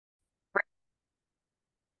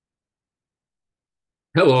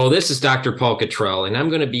Hello, this is Dr. Paul Cottrell, and I'm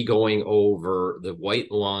going to be going over the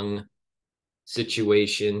white lung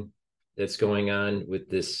situation that's going on with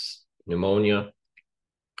this pneumonia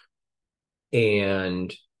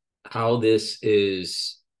and how this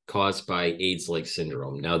is caused by AIDS-like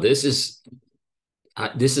syndrome. Now, this is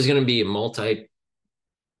going to be a multi-part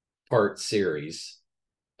series.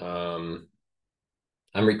 Um,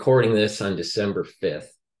 I'm recording this on December 5th,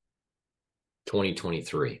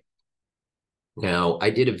 2023. Now,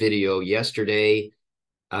 I did a video yesterday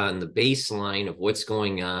on the baseline of what's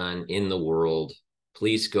going on in the world.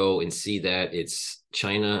 Please go and see that. It's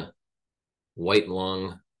China, white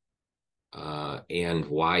lung, and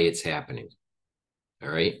why it's happening. All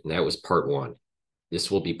right. And that was part one. This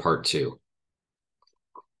will be part two.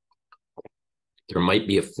 There might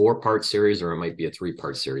be a 4-part series or it might be a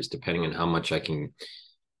 3-part series, depending on how much I can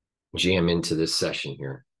jam into this session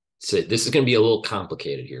here. So this is going to be a little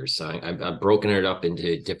complicated here. So I've broken it up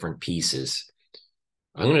into different pieces.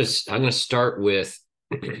 I'm gonna start with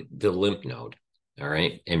the lymph node, all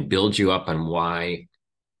right, and build you up on why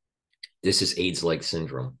this is AIDS-like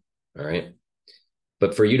syndrome, all right.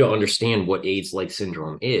 But for you to understand what AIDS-like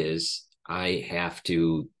syndrome is, I have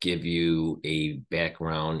to give you a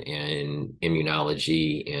background in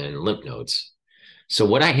immunology and lymph nodes. So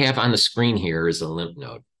what I have on the screen here is a lymph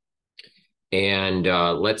node, and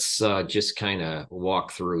let's just kind of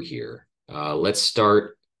walk through here. Let's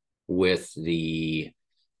start with the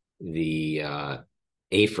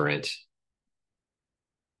afferent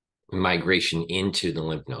migration into the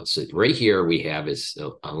lymph nodes. So right here we have is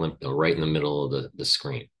a lymph node right in the middle of the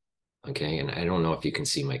screen. Okay, and I don't know if you can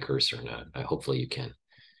see my cursor or not. Hopefully you can.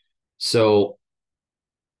 So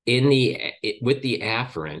with the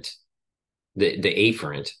afferent, the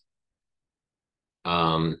afferent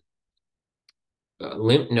um,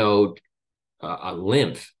 lymph node,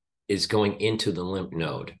 lymph is going into the lymph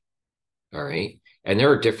node. All right. And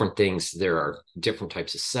there are different things. There are different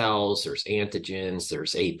types of cells. There's antigens,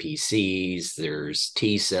 there's APCs, there's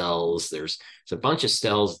T cells, there's a bunch of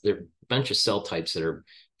cells, there are a bunch of cell types that are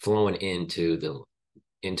flowing into the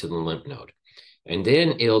lymph node. And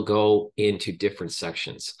then it'll go into different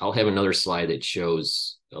sections. I'll have another slide that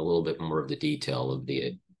shows a little bit more of the detail of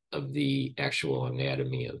the actual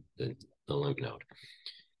anatomy of the lymph node.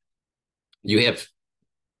 You have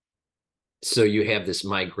this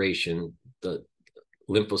migration, the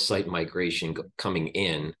lymphocyte migration coming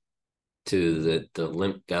in to the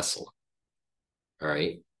lymph vessel. All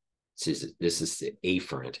right. This is the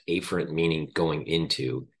afferent. Afferent meaning going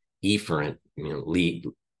into, efferent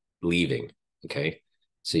leaving. Okay.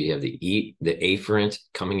 So you have the afferent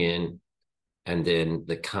coming in, and then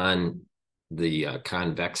the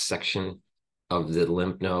convex section of the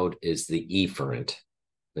lymph node is the efferent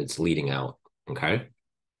that's leading out. Okay.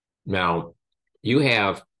 Now you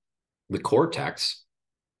have the cortex,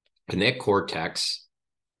 and that cortex,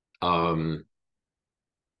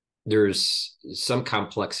 there's some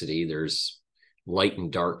complexity. There's light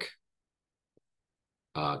and dark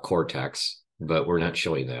cortex, but we're not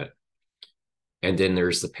showing that. And then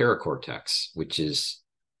there's the paracortex, which is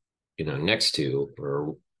next to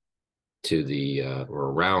or to the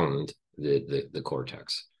or around the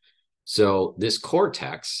cortex. So this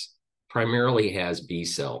cortex primarily has B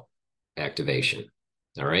cell activation.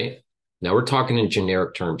 All right. Now we're talking in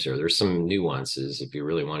generic terms here. There's some nuances if you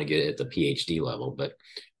really want to get at the Ph.D. level, but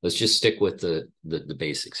let's just stick with the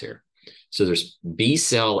basics here. So there's B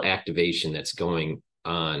cell activation that's going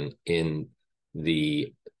on in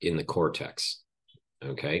the cortex.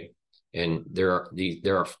 Okay. And there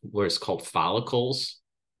are what is called follicles,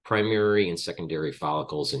 primary and secondary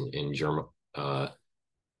follicles in germinal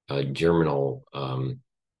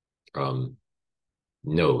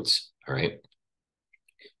nodes. All right.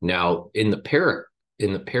 Now, in the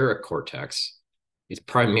paracortex, it's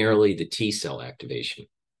primarily the T cell activation.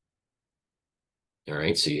 All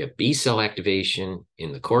right, so you have B cell activation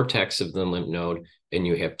in the cortex of the lymph node, and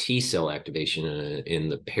you have T cell activation in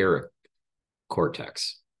the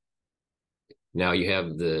paracortex. Now you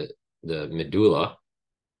have the medulla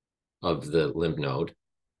of the lymph node,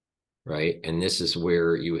 right? And this is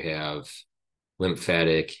where you have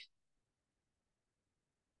lymphatic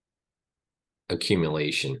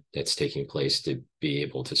accumulation that's taking place to be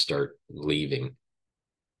able to start leaving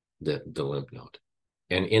the lymph node.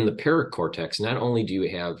 And in the paracortex, not only do you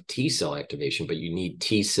have T cell activation, but you need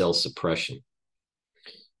T cell suppression.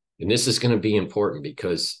 And this is going to be important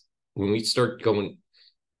because when we start going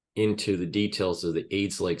into the details of the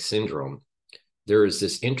AIDS-like syndrome, there is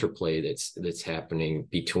this interplay that's happening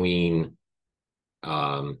between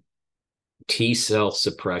T cell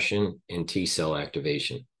suppression and T cell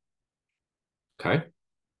activation. Okay.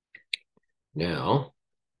 Now,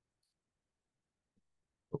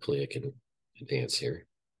 hopefully I can advance here.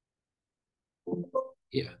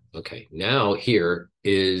 Yeah, okay. Now here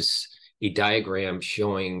is a diagram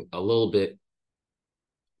showing a little bit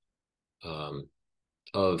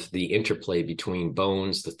of the interplay between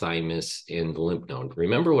bones, the thymus, and the lymph node.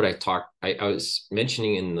 Remember what I was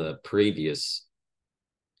mentioning in the previous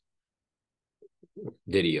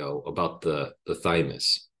video about the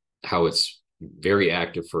thymus, how it's very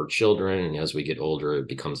active for children, and as we get older, it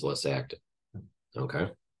becomes less active. Okay.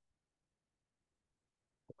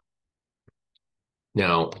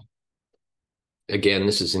 Now, again,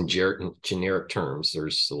 this is in generic terms.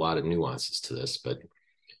 There's a lot of nuances to this, but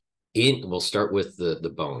we'll start with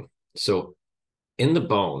the bone. So in the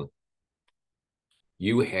bone,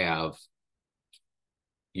 you have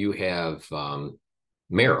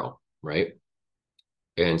marrow, right?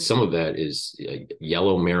 And some of that is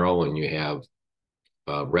yellow marrow, and you have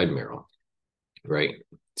red marrow, right?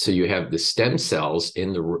 So you have the stem cells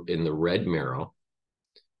in the red marrow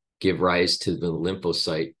give rise to the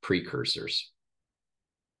lymphocyte precursors.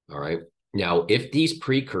 All right. Now, if these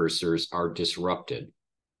precursors are disrupted,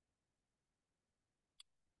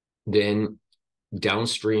 then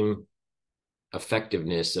downstream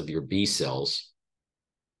effectiveness of your B cells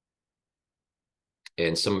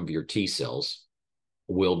and some of your T cells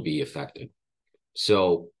will be affected.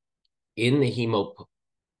 So in the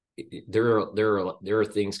there are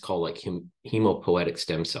things called like hemopoietic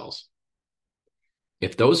stem cells.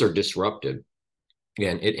 If those are disrupted,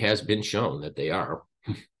 and it has been shown that they are,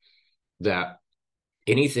 that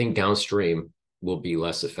anything downstream will be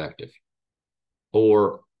less effective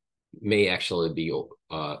or may actually be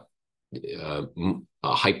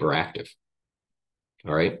hyperactive.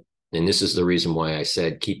 All right. And this is the reason why I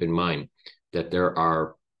said, keep in mind that there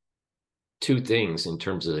are two things in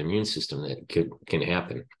terms of the immune system that can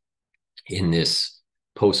happen in this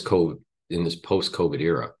post-COVID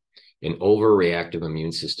era: an overreactive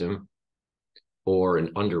immune system or an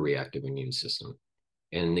underreactive immune system.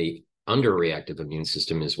 And the underreactive immune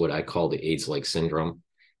system is what I call the AIDS-like syndrome.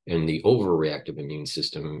 And the overreactive immune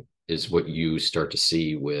system is what you start to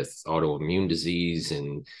see with autoimmune disease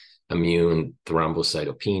and immune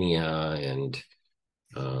thrombocytopenia and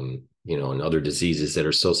and other diseases that are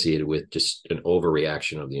associated with just an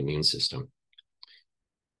overreaction of the immune system.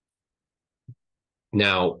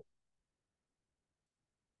 Now,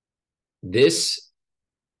 this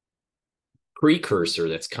precursor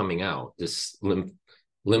that's coming out, this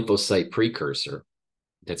lymphocyte precursor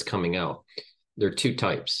that's coming out, there are two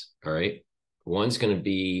types. All right. One's going to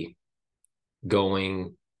be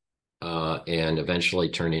going and eventually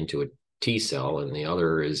turn into a T cell, and the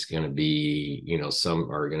other is going to be,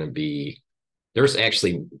 some are going to be, there's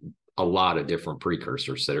actually a lot of different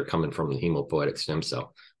precursors that are coming from the hemopoietic stem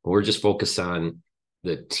cell. But we're just focused on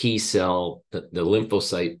the T cell, the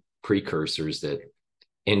lymphocyte precursors that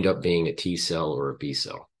end up being a T cell or a B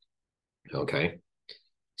cell. Okay.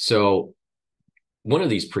 So one of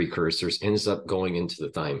these precursors ends up going into the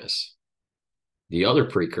thymus. The other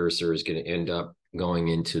precursor is going to end up going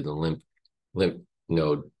into the lymph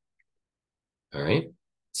node. All right.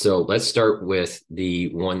 So let's start with the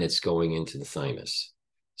one that's going into the thymus.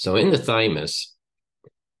 So in the thymus,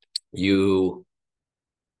 you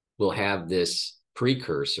will have this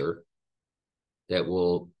precursor that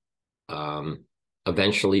will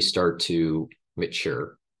eventually start to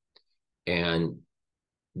mature, and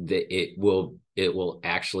it will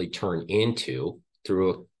actually turn into,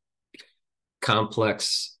 through a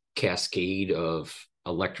complex cascade of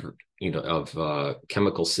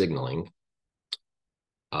chemical signaling,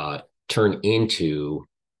 turn into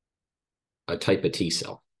a type of T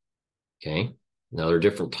cell. Okay. Now there are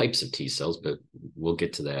different types of T cells, but we'll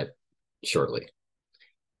get to that shortly.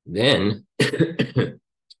 Then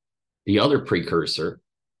the other precursor,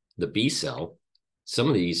 the B cell, some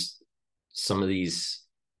of these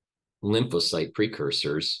lymphocyte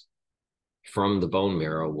precursors from the bone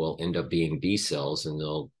marrow will end up being B cells, and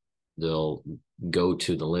they'll go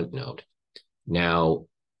to the lymph node. Now,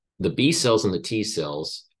 the B cells and the T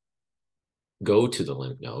cells go to the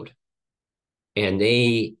lymph node, and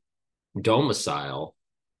they domicile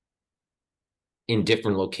in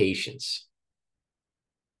different locations.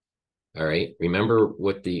 All right. Remember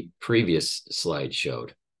what the previous slide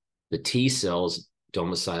showed. The T cells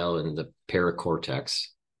domicile in the paracortex,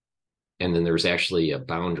 and then there's actually a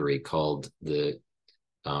boundary called the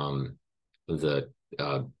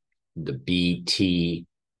BT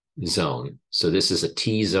zone. So this is a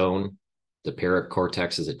T zone. The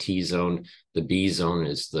paracortex is a T zone. The B zone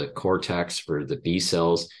is the cortex for the B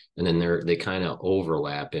cells, and then they kind of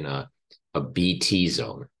overlap in a BT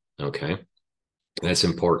zone. Okay. That's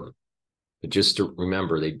important. But just to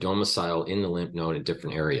remember, they domicile in the lymph node in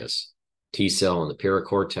different areas. T cell in the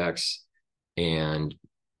paracortex and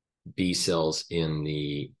B cells in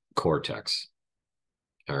the cortex.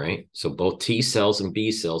 All right. So both T cells and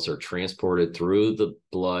B cells are transported through the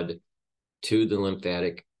blood to the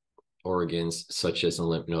lymphatic organs, such as the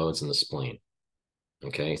lymph nodes and the spleen.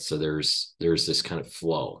 Okay. So there's this kind of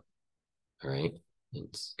flow. All right.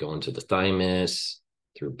 It's going to the thymus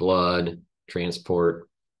through blood, transport,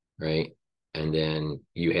 right? And then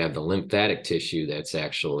you have the lymphatic tissue that's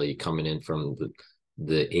actually coming in from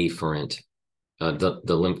the afferent, the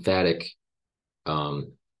lymphatic,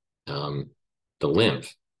 um, the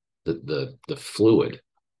lymph, the fluid,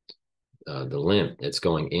 the lymph that's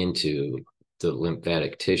going into the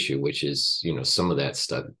lymphatic tissue, which is, you know, some of that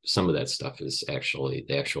stuff is actually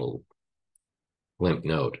the actual lymph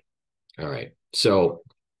node. All right. So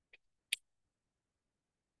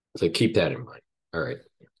keep that in mind. All right.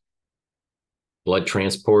 Blood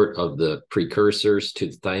transport of the precursors to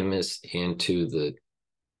the thymus and to the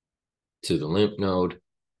lymph node,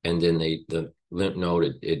 and then the lymph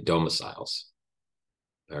node it domiciles.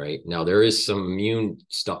 All right. Now there is some immune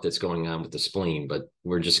stuff that's going on with the spleen, but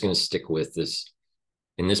we're just going to stick with this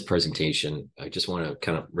in this presentation. I just want to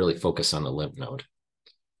kind of really focus on the lymph node.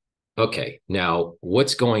 Okay. Now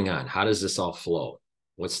what's going on? How does this all flow?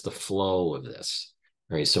 What's the flow of this?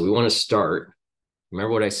 All right. So we want to start.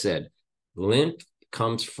 Remember what I said. Lymph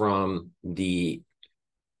comes from the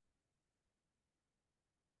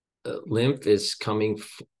lymph is coming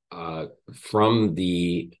from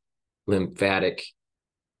the lymphatic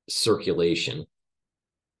circulation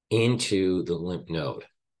into the lymph node.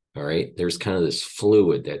 All right. There's kind of this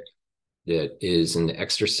fluid that is in the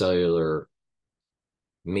extracellular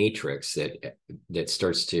matrix that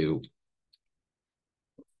starts to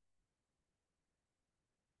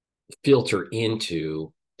filter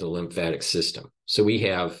into the lymphatic system. So we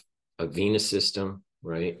have a venous system,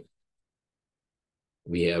 right?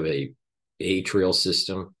 We have a atrial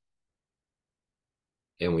system,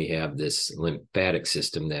 and we have this lymphatic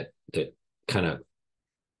system that kind of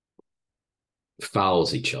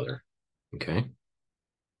follows each other. Okay.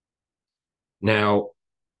 Now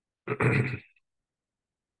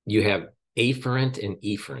you have afferent and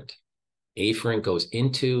efferent. Afferent goes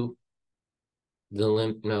into the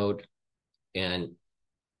lymph node, and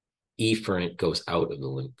efferent goes out of the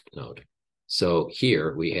lymph node. So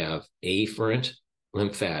here we have afferent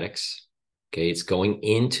lymphatics. Okay, it's going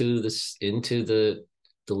into the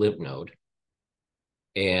lymph node,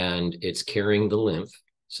 and it's carrying the lymph.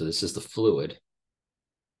 So this is the fluid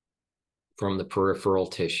from the peripheral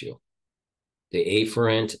tissue. The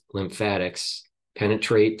afferent lymphatics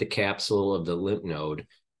penetrate the capsule of the lymph node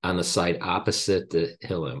on the side opposite the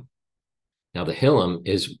hilum. Now the hilum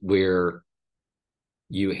is where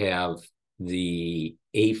you have the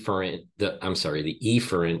efferent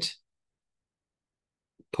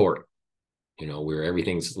port, you know, where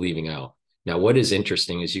everything's leaving out. Now, what is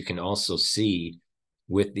interesting is you can also see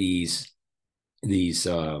with these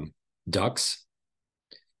ducts,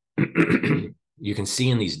 you can see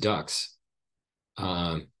in these ducts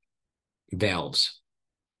valves.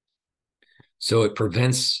 So it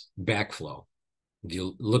prevents backflow. If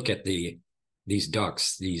you look at these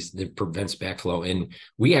ducts, that prevents backflow, and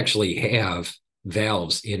we actually have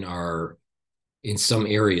valves in some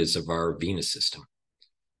areas of our venous system.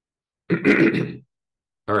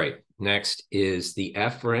 All right, next is the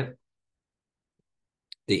afferent.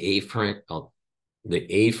 The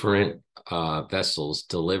afferent vessels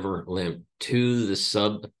deliver lymph to the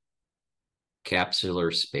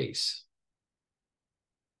subcapsular space.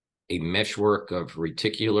 A meshwork of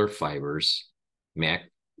reticular fibers,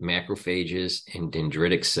 macrophages, and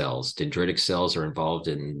dendritic cells. Dendritic cells are involved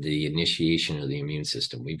in the initiation of the immune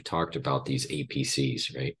system. We've talked about these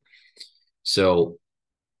APCs, right? So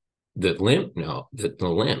the lymph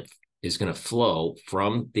is going to flow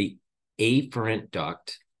from the afferent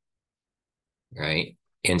duct, right,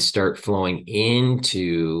 and start flowing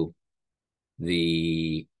into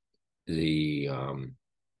this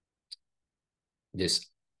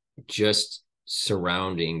just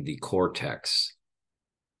surrounding the cortex,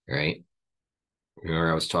 right?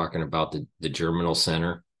 Remember I was talking about the germinal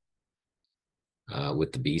center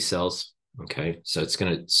with the B cells. Okay, so it's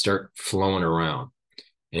going to start flowing around,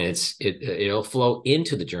 and it'll flow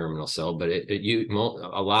into the germinal cell, but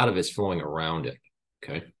a lot of it's flowing around it.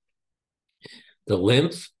 Okay, the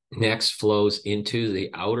lymph next flows into the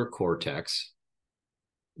outer cortex,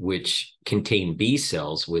 which contain B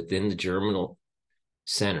cells within the germinal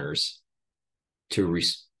centers to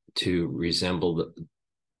resemble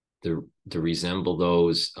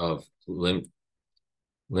those of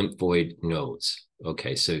lymphoid nodes.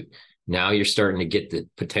 Okay, so now you're starting to get the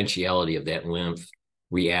potentiality of that lymph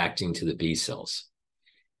reacting to the B cells.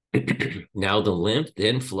 Now the lymph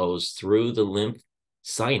then flows through the lymph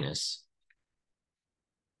sinus.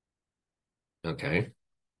 Okay.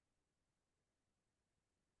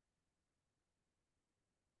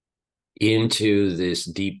 Into this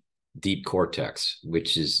deep cortex,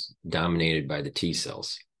 which is dominated by the T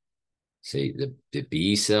cells. See, the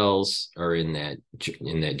B cells are in that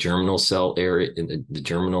germinal cell area, in the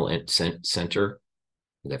germinal center,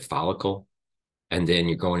 that follicle, and then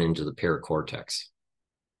you're going into the paracortex.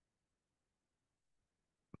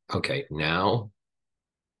 Okay, now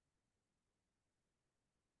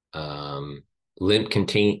lymph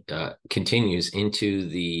continues into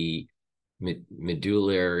the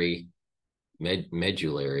medullary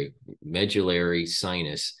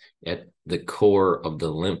sinus at the core of the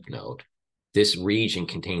lymph node. This region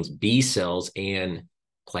contains B cells and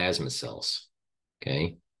plasma cells.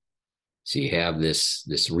 Okay, so you have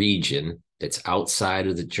this region that's outside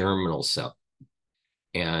of the germinal cell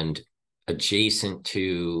and adjacent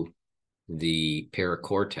to the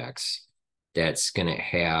paracortex, that's going to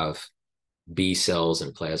have B cells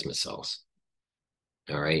and plasma cells.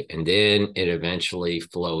 All right, and then it eventually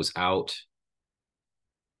flows out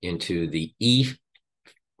into the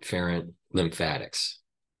efferent lymphatics.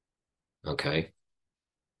 Okay,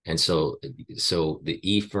 and so the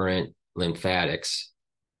efferent lymphatics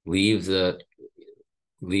leave the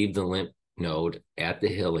lymph node at the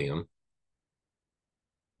hilum,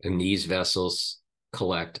 and these vessels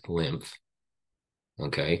collect lymph,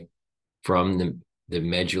 okay, from the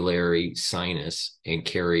medullary sinus and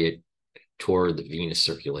carry it toward the venous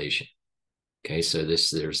circulation. Okay, so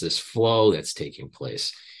there's this flow that's taking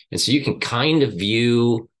place. And so you can kind of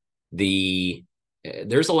view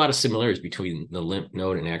there's a lot of similarities between the lymph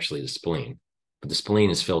node and actually the spleen. But the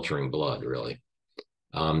spleen is filtering blood, really.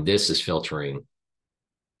 This is filtering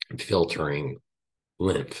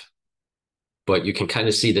lymph. But you can kind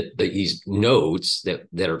of see that these nodes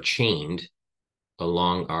that are chained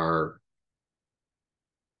along our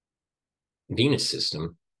venous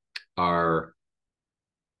system are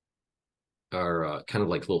kind of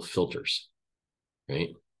like little filters, right?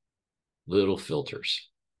 Little filters.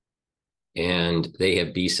 And they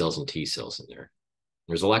have B cells and T cells in there.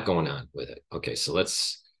 There's a lot going on with it. Okay, so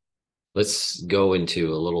let's go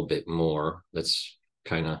into a little bit more. Let's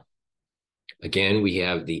kind of, again, we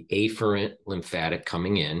have the afferent lymphatic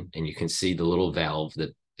coming in, and you can see the little valve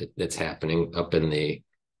that's happening up in the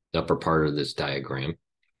upper part of this diagram,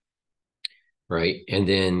 right? And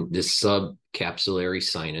then this subcapillary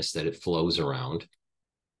sinus that it flows around,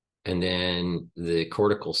 and then the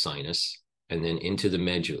cortical sinus, and then into the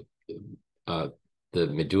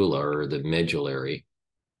medulla or the medullary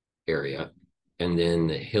area, and then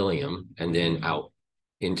the hilum, and then out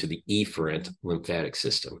into the efferent lymphatic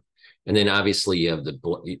system. And then obviously you have the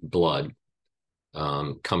blood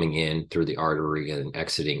coming in through the artery and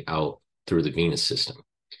exiting out through the venous system.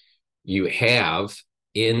 You have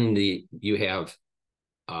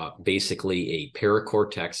basically a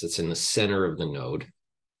paracortex that's in the center of the node,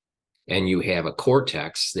 and you have a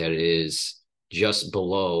cortex that is just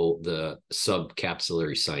below the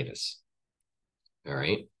subcapillary sinus. All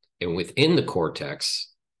right, and within the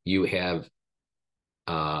cortex, you have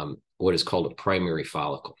what is called a primary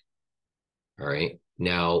follicle. All right,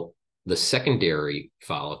 now the secondary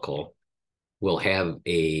follicle will have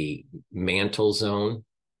a mantle zone,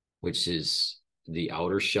 which is the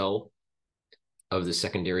outer shell of the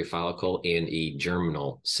secondary follicle, and a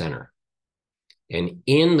germinal center. And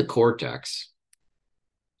in the cortex,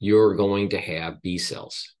 you're going to have B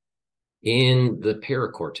cells. In the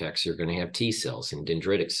paracortex, you're going to have T cells and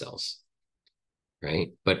dendritic cells, right?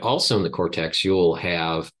 But also in the cortex, you'll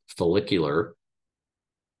have follicular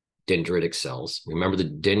dendritic cells. Remember, the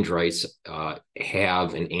dendrites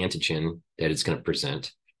have an antigen that it's going to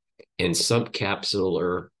present, and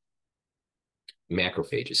subcapsular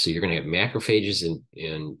macrophages. So you're going to have macrophages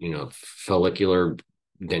and follicular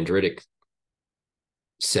dendritic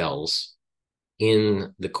cells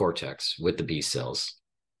in the cortex with the B cells.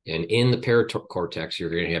 And in the paracortex, you're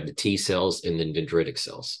going to have the T cells and the dendritic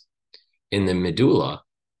cells. In the medulla,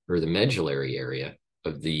 or the medullary area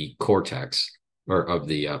of the cortex, or of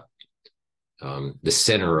the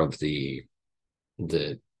center of the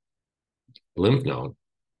lymph node,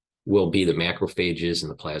 will be the macrophages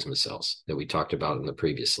and the plasma cells that we talked about in the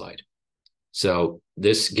previous slide. So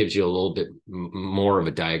this gives you a little bit more of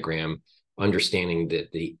a diagram, understanding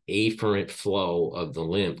that the afferent flow of the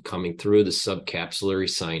lymph coming through the subcapillary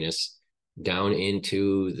sinus down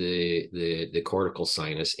into the cortical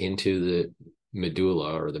sinus, into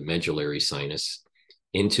medulla or the medullary sinus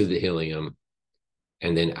into the ileum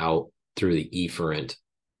and then out through the efferent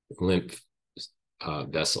lymph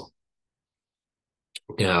vessel.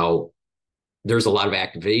 Now, there's a lot of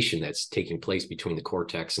activation that's taking place between the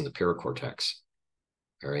cortex and the paracortex.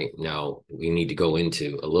 All right. Now, we need to go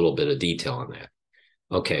into a little bit of detail on that.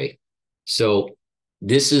 Okay. So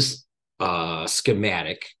this is a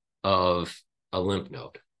schematic of a lymph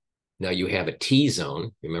node. Now you have a T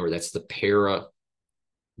zone. Remember, that's the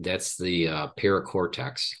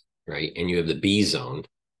paracortex, right? And you have the B zone,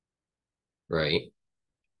 right?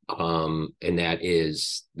 And that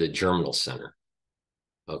is the germinal center.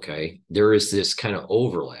 Okay. There is this kind of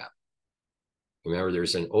overlap. Remember,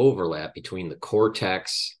 there's an overlap between the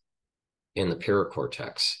cortex and the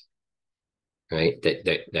paracortex, right?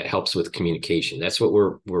 That helps with communication. That's what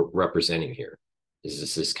we're representing here.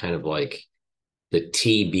 Is this kind of like the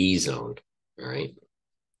TB zone, all right?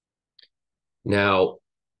 Now,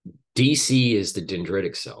 DC is the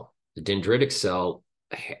dendritic cell. The dendritic cell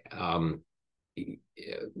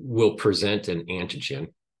will present an antigen,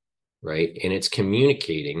 right? And it's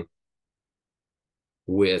communicating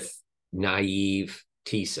with naive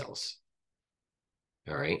T cells,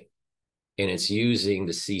 all right? And it's using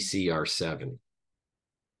the CCR7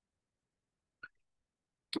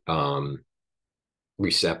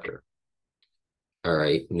 receptor. All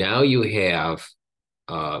right, now you have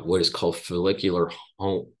what is called follicular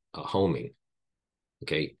homing.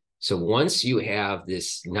 Okay, so once you have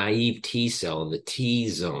this naive T cell in the T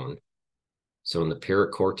zone, so in the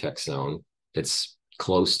paracortex zone that's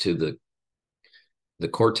close to the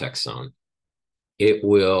cortex zone, it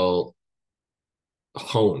will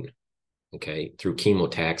hone, okay, through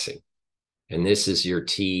chemotaxing. And this is your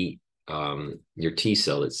T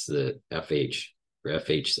cell. It's the FH or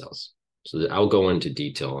FH cells. So I'll go into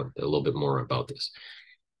detail a little bit more about this.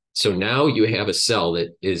 So now you have a cell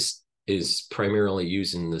that is primarily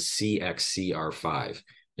using the CXCR5.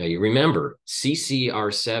 Now you remember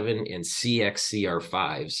CCR7 and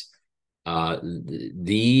CXCR5s.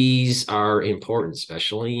 These are important,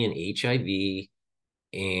 especially in HIV.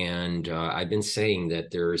 And I've been saying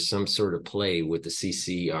that there is some sort of play with the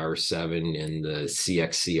CCR7 and the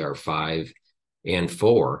CXCR5 and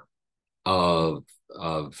 4 of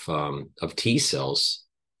T cells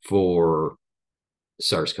for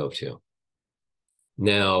SARS-CoV-2.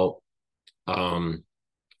 Now, and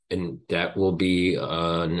that will be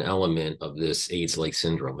an element of this AIDS-like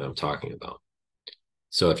syndrome that I'm talking about.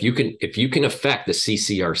 So if you can affect the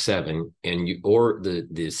CCR7 and or the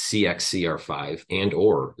CXCR5 and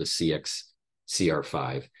or the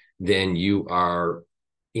CXCR5, then you are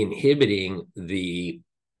inhibiting the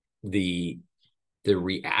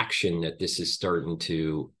reaction that this is starting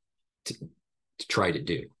to try to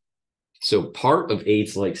do. So part of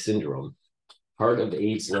AIDS-like syndrome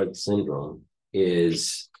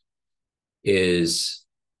is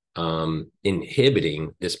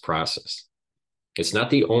inhibiting this process. It's not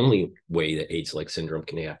the only way that AIDS-like syndrome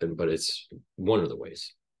can happen, but it's one of the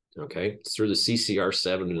ways. Okay, it's through the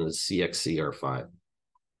CCR7 and the CXCR5.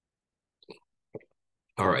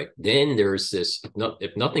 All right, then there's this.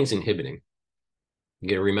 If nothing's inhibiting, you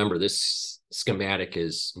got to remember this schematic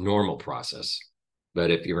is normal process.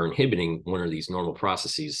 But if you're inhibiting one of these normal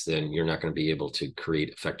processes, then you're not going to be able to create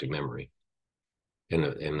effective memory and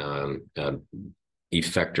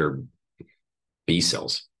effector B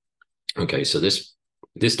cells. Okay, so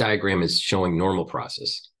this diagram is showing normal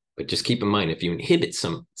process, but just keep in mind, if you inhibit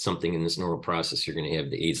something in this normal process, you're going to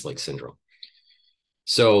have the AIDS-like syndrome.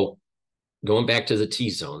 So going back to the T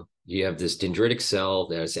zone, you have this dendritic cell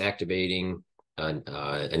that is activating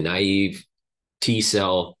a naive T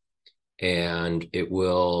cell, and it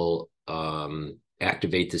will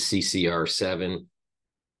activate the CCR7,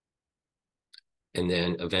 and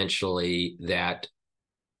then eventually that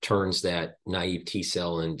turns that naive T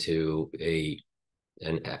cell into an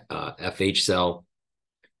FH cell.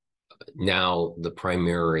 Now the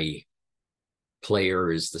primary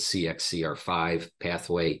player is the CXCR5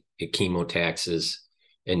 pathway. It chemotaxes,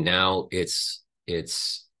 and now it's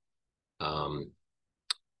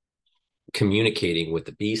communicating with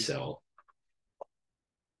the B cell.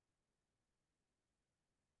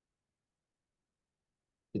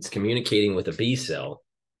 It's communicating with a B cell.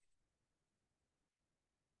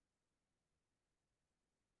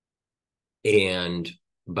 And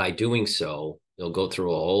by doing so, they'll go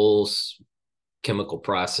through a whole chemical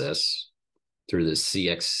process through the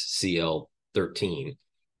CXCL13,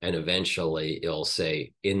 and eventually it'll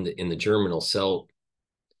say in the germinal cell,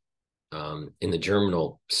 in the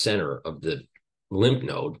germinal center of the lymph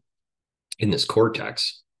node in this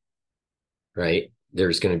cortex, right?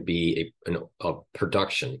 there's going to be a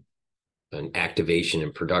production, an activation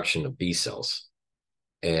and production of B cells.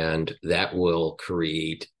 And that will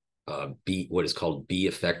create what is called B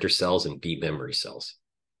effector cells and B memory cells.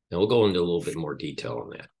 And we'll go into a little bit more detail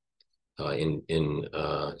on that in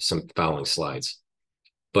some following slides.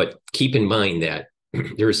 But keep in mind that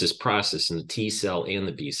there's this process in the T cell and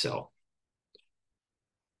the B cell.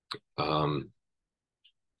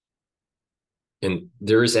 And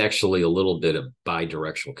there is actually a little bit of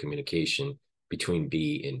bidirectional communication between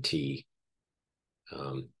B and T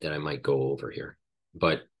that I might go over here.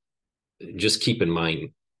 But just keep in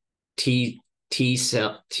mind, T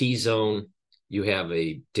zone, you have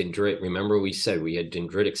a dendritic. Remember we said we had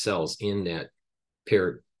dendritic cells in that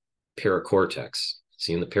paracortex.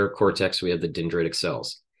 See, in the paracortex, we have the dendritic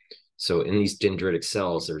cells. So in these dendritic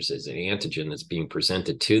cells, there's an antigen that's being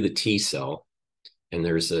presented to the T cell, and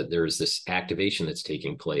there's this activation that's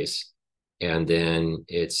taking place. And then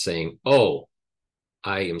it's saying, oh,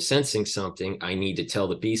 I am sensing something. I need to tell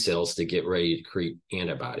the B cells to get ready to create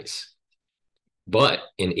antibodies. But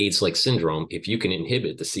in AIDS-like syndrome, if you can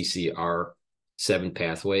inhibit the CCR7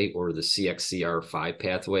 pathway or the CXCR5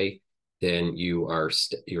 pathway, then you're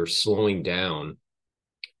slowing down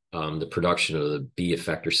the production of the B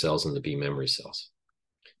effector cells and the B memory cells.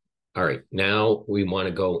 All right, now we want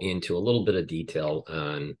to go into a little bit of detail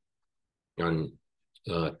on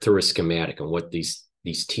through a schematic on what these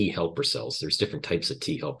T helper cells. There's different types of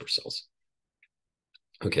T helper cells.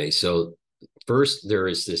 Okay, so first there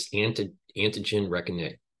is this antigen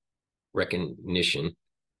recognition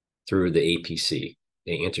through the APC,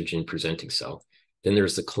 the antigen presenting cell. Then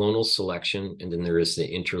there's the clonal selection, and then there is the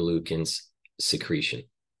interleukins secretion.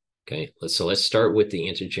 Okay, so let's start with the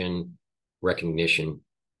antigen recognition.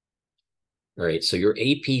 All right, so your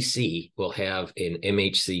APC will have an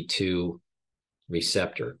MHC2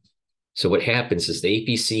 receptor. So what happens is the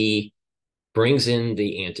APC brings in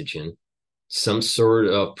the antigen, some sort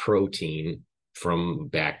of protein from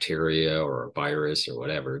bacteria or a virus or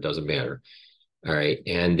whatever, it doesn't matter. All right,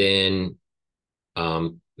 and then,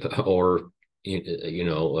 or,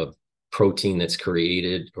 a protein that's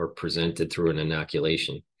created or presented through an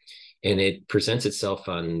inoculation. And it presents itself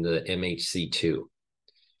on the MHC2.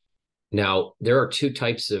 Now, there are two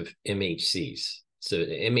types of MHCs. So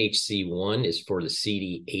the MHC1 is for the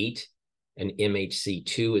CD8 and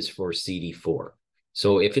MHC2 is for CD4.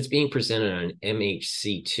 So if it's being presented on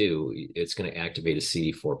MHC2, it's going to activate a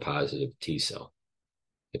CD4 positive T cell.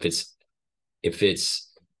 If it's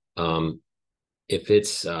on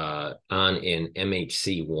an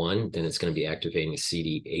MHC1, then it's going to be activating a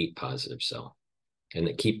CD8 positive cell.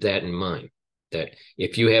 And keep that in mind, that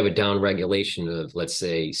if you have a downregulation of, let's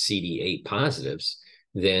say, CD8 positives,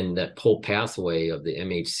 then that whole pathway of the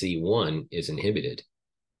MHC1 is inhibited.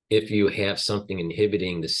 If you have something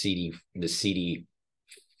inhibiting the CD4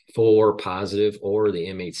 positive or the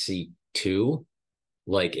MHC2,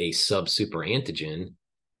 like a sub-super antigen,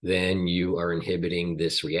 then you are inhibiting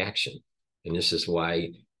this reaction. And this is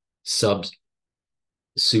why sub-super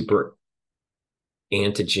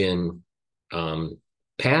antigen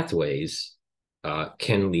pathways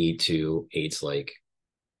can lead to AIDS-like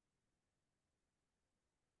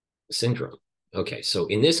syndrome. Okay, so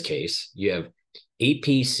in this case, you have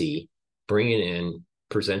APC bringing in,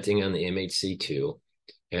 presenting on the MHC2,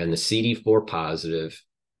 and the CD4 positive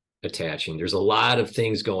attaching. There's a lot of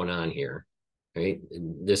things going on here, right?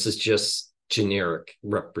 This is just generic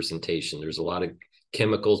representation. There's a lot of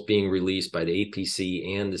chemicals being released by the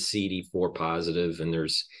APC and the CD4 positive, and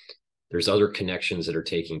there's other connections that are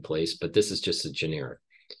taking place, but this is just a generic.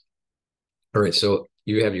 All right, so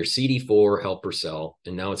you have your CD4 helper cell,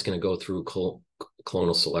 and now it's going to go through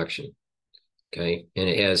clonal selection, okay? And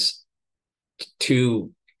it has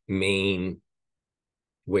two main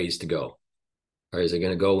ways to go. All right, is it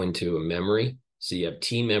going to go into a memory? So you have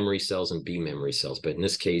T memory cells and B memory cells, but in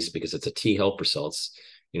this case, because it's a T helper cell, it's,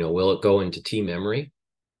 will it go into T memory,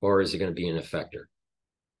 or is it going to be an effector?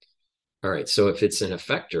 All right, so if it's an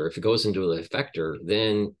effector, if it goes into an effector,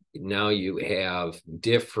 then now you have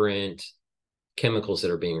different chemicals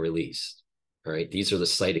that are being released. All right, these are the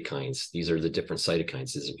cytokines. These are the different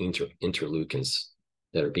cytokines. These are interleukins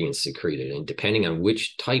that are being secreted. And depending on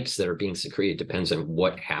which types that are being secreted depends on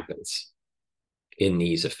what happens in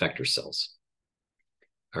these effector cells.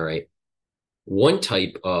 All right, one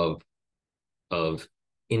type of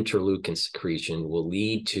interleukin secretion will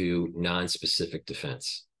lead to non-specific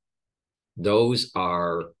defense. Those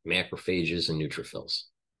are macrophages and neutrophils,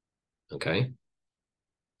 okay?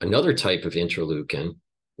 Another type of interleukin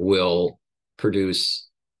will produce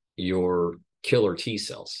your killer T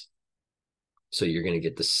cells. So you're going to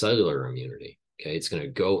get the cellular immunity, Okay, it's going to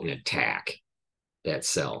go and attack that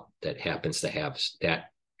cell that happens to have that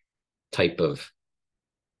type of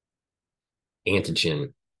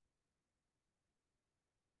antigen.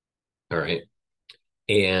 All right.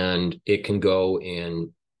 And it can go and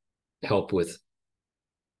help with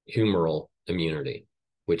humoral immunity,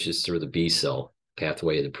 which is through the B cell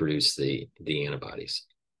pathway to produce the antibodies.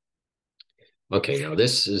 Okay, now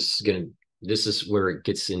this is where it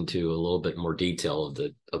gets into a little bit more detail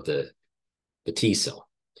of the T cell.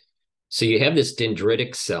 So you have this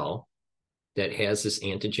dendritic cell that has this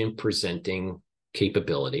antigen presenting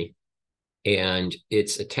capability, and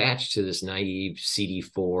it's attached to this naive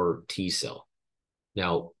CD4 T cell.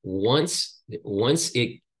 Now, once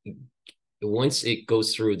it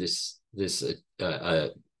goes through this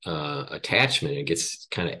attachment, it gets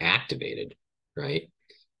kind of activated, right?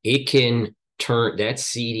 It can turn that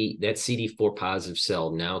CD4 positive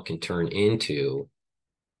cell now can turn into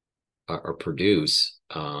or produce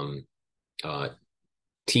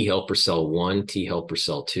T helper cell 1, T helper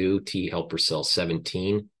cell 2, T helper cell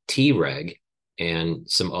 17, Treg, and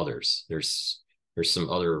some others. There's some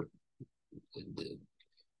other,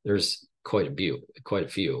 there's quite a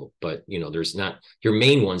few, but there's not, your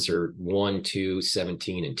main ones are 1, 2,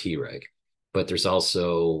 17, and Treg, but there's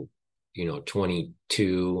also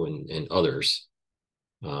 22 and others.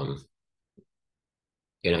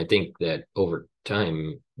 And I think that over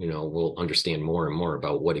time, we'll understand more and more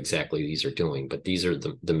about what exactly these are doing, but these are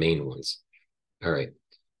the main ones. All right.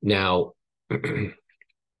 Now,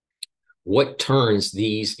 what turns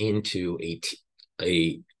these into a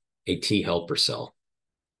T helper cell?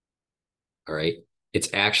 All right. It's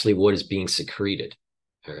actually what is being secreted.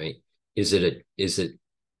 All right. Is it the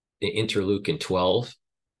interleukin 12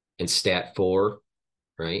 and STAT4,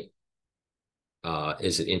 right?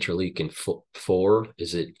 Is it interleukin 4?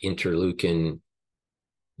 Is it interleukin,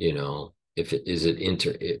 is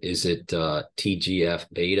it TGF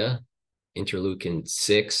beta, interleukin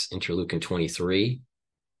 6, interleukin 23?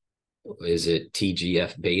 Is it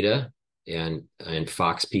TGF beta and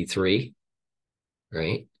FOXP3,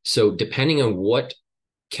 right? So depending on what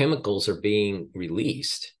chemicals are being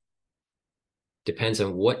released, depends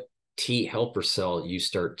on what T helper cell you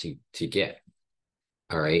start to get.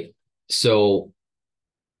 All right. So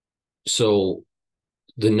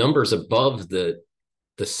the numbers above the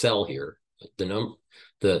cell here, the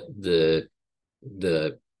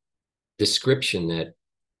description that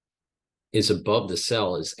is above the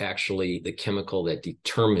cell is actually the chemical that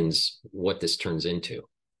determines what this turns into.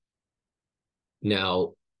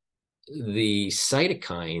 Now, the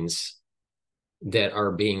cytokines that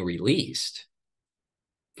are being released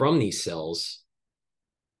from these cells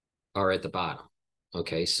are at the bottom.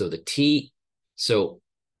 Okay, so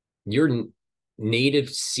your native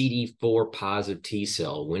CD4 positive T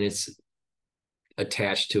cell, when it's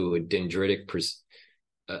attached to a dendrite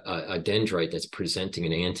that's presenting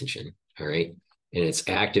an antigen, all right, and it's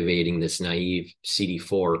activating this naive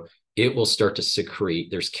CD4, it will start to secrete.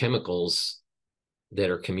 There's chemicals that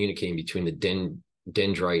are communicating between the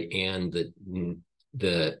dendrite and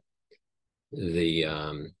the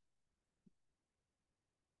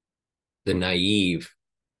naive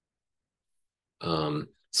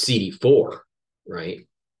CD4, right?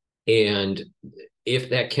 And if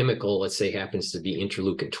that chemical, let's say, happens to be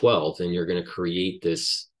interleukin 12, then you're going to create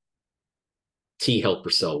this T helper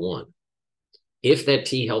cell 1. If that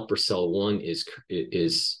T helper cell 1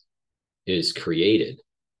 is created,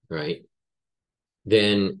 right,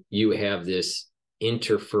 then you have this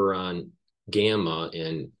interferon gamma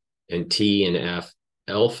and TNF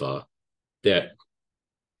alpha that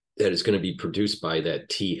is going to be produced by that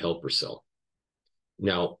T helper cell.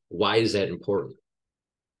 Now, why is that important?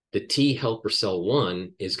 The T helper cell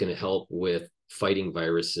 1 is going to help with fighting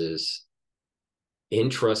viruses,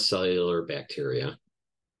 intracellular bacteria,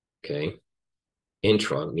 okay?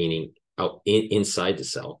 Intra meaning out inside the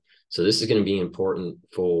cell. So this is going to be important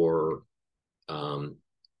for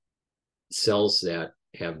cells that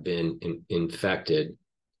have been infected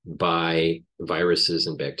by viruses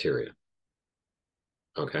and bacteria,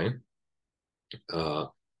 okay?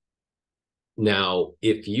 Now,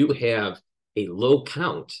 if you have a low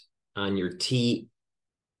count on your T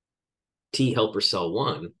helper cell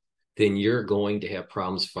 1, then you're going to have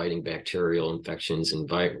problems fighting bacterial infections and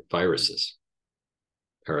viruses.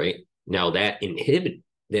 All right. Now that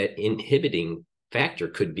inhibiting factor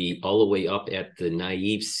could be all the way up at the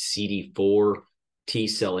naive CD4 T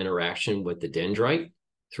cell interaction with the dendrite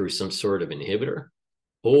through some sort of inhibitor,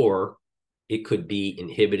 or it could be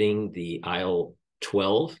inhibiting the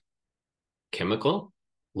IL-12 chemical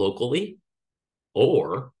locally,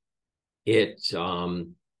 or it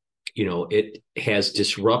it has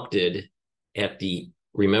disrupted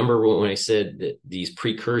remember when I said that these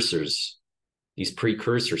precursor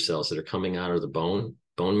cells that are coming out of the bone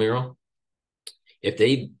marrow, if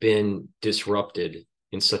they've been disrupted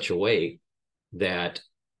in such a way that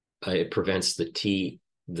it prevents the T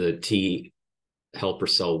helper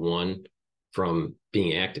cell 1 from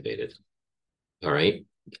being activated. All right.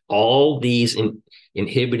 All these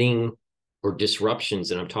inhibiting or disruptions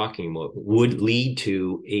that I'm talking about would lead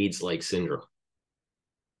to AIDS-like syndrome.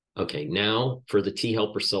 Okay, now for the T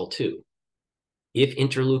helper cell 2. If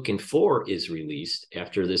interleukin 4 is released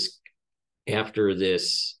after this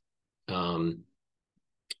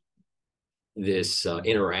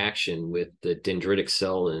interaction with the dendritic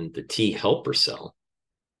cell and the T helper cell,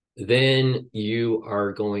 then you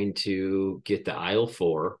are going to get the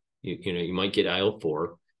IL-4. You might get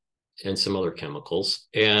IL-4 and some other chemicals,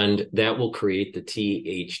 and that will create the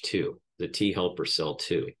Th2, the T helper cell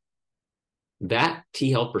 2. That T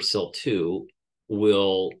helper cell 2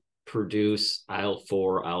 will produce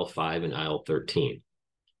IL-4, IL-5, and IL-13.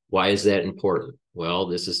 Why is that important? Well,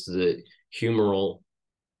 this is the humoral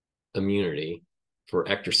immunity for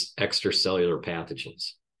extracellular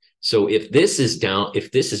pathogens. So if this is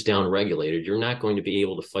downregulated, you're not going to be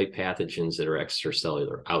able to fight pathogens that are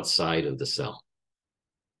extracellular, outside of the cell.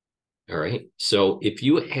 All right. So if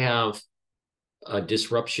you have a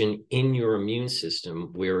disruption in your immune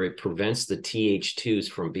system where it prevents the Th2s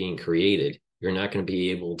from being created, you're not going to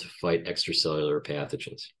be able to fight extracellular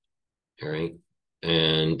pathogens. All right.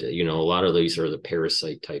 And, a lot of these are the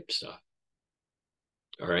parasite type stuff.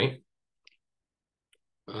 All right.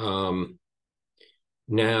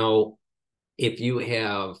 Now, if you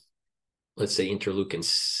have, let's say, interleukin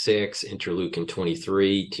 6, interleukin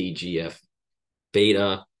 23, TGF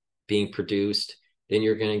beta being produced, then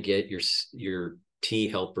you're going to get your T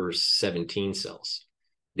helper 17 cells.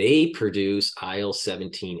 They produce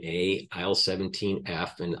IL-17A,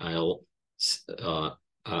 IL-17F, and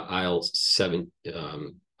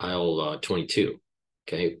IL-22.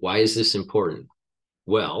 Okay, why is this important?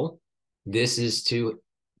 Well, this is to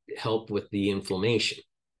help with the inflammation,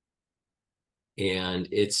 and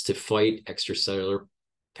it's to fight extracellular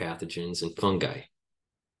pathogens and fungi.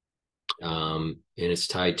 And it's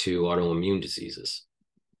tied to autoimmune diseases.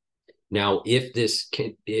 Now,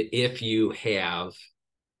 if you have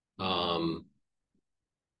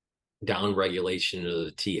downregulation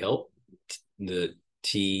of the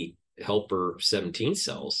T helper 17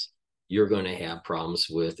 cells, you're going to have problems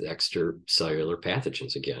with extracellular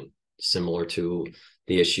pathogens again, similar to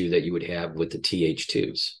the issue that you would have with the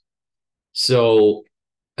Th2s. So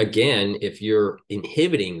again, if you're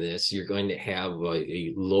inhibiting this, you're going to have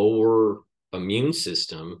a lower immune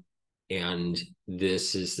system, and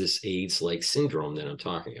this is this AIDS-like syndrome that I'm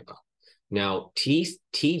talking about. Now,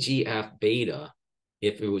 TGF beta,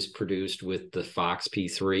 if it was produced with the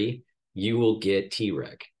FOXP3, you will get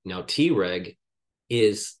Treg. Now, Treg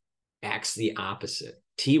acts the opposite.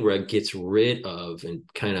 Treg gets rid of and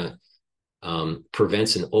kind of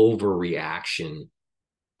prevents an overreaction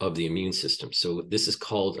of the immune system. So this is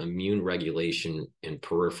called immune regulation and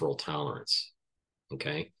peripheral tolerance.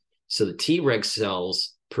 Okay. So the Treg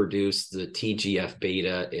cells produce the TGF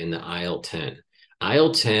beta and the IL-10.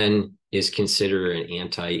 IL-10 is considered an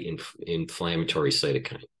anti-inflammatory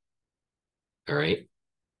cytokine. All right.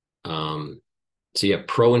 So you have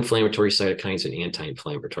pro-inflammatory cytokines and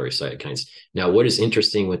anti-inflammatory cytokines. Now, what is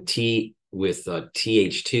interesting with Th2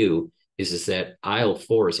 is that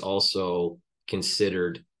IL-4 is also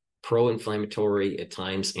considered pro-inflammatory at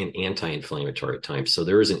times and anti-inflammatory at times. So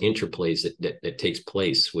there is an interplay that takes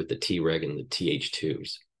place with the Treg and the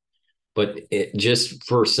Th2s. But just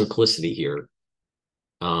for simplicity here,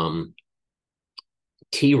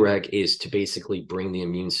 Treg is to basically bring the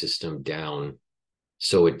immune system down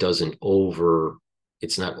so it's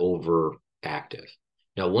not overactive.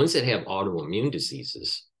 Now, ones that have autoimmune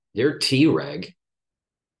diseases, their Treg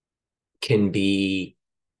can be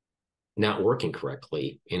not working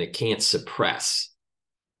correctly, and it can't suppress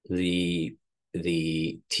the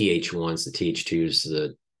Th1s, the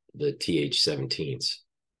Th2s, the Th17s.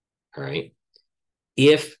 All right.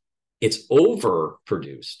 If it's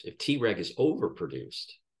overproduced, if Treg is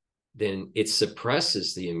overproduced, then it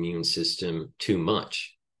suppresses the immune system too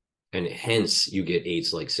much, and hence you get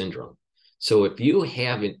AIDS-like syndrome. So if you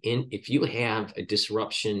have a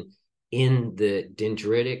disruption in the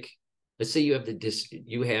dendritic, let's say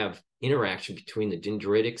you have interaction between the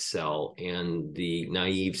dendritic cell and the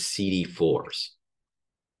naive CD4s,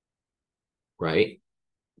 right?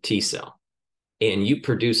 T cell. And you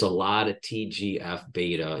produce a lot of TGF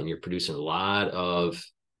beta, and you're producing a lot of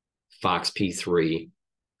FOXP3,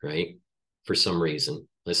 right? For some reason,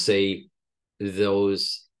 let's say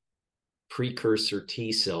those precursor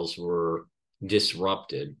T cells were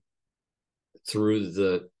disrupted through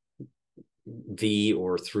the V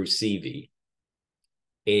or through CV,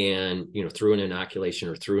 and through an inoculation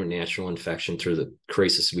or through a natural infection, through the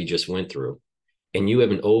crisis we just went through, and you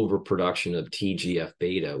have an overproduction of TGF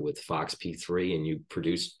beta with FOXP3, and you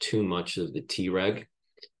produce too much of the Treg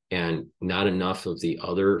and not enough of the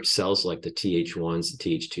other cells like the Th1s,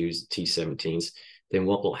 the Th2s, the T17s, then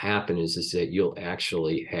what will happen is that you'll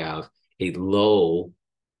actually have a low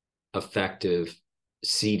effective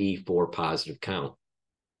CD4 positive count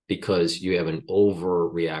because you have an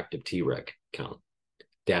overreactive Treg count.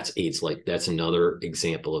 That's AIDS-like. That's another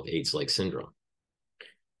example of AIDS-like syndrome.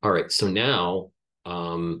 All right, so now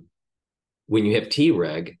when you have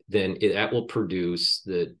Treg, then that will produce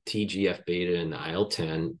the TGF beta and the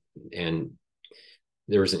IL-10, and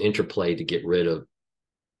there's an interplay to get rid of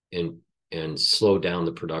and slow down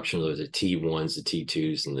the production of the T1s, the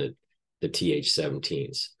T2s, and the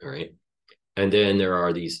Th17s. All right, and then there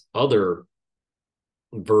are these other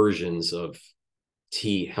versions of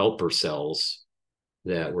T helper cells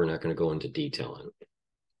that we're not going to go into detail on.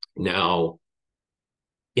 Now,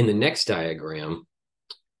 in the next diagram,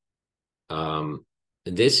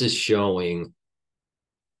 this is showing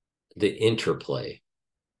the interplay.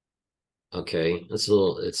 Okay, it's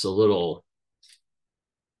a little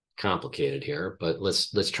complicated here, but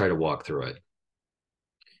let's try to walk through it.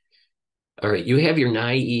 All right, you have your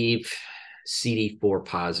naive CD4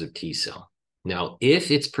 positive T cell. Now, if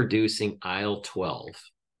it's producing IL-12,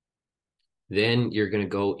 then you're going to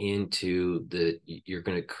go into you're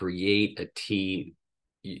going to create a T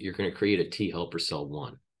helper cell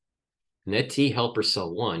 1. And that T helper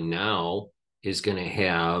cell 1 now is going to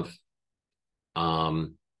have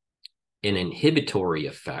an inhibitory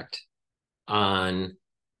effect on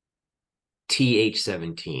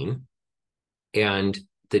Th17, and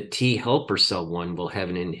the T helper cell 1 will have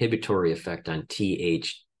an inhibitory effect on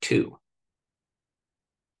Th2.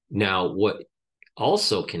 Now, what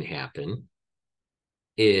also can happen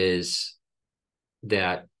is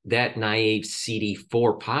that naive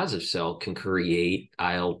CD4 positive cell can create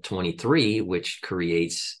IL-23, which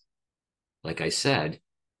creates, like I said,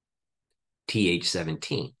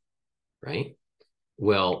 Th17, right?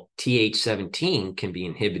 Well, Th17 can be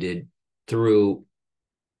inhibited through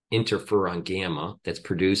interferon gamma that's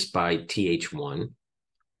produced by Th1,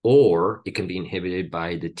 or it can be inhibited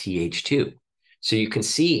by the Th2. So you can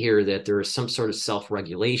see here that there is some sort of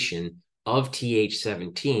self-regulation of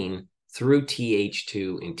Th17 through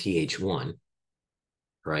Th2 and Th1,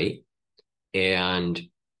 right? And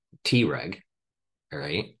Treg,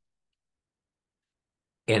 right?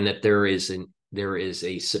 And that there is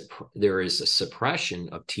a suppression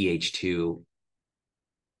of Th2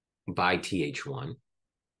 by Th1,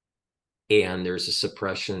 and there's a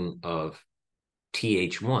suppression of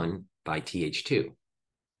Th1 by Th2.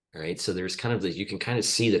 All right, so there's kind of you can kind of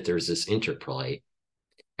see that there's this interplay,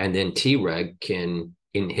 and then Treg can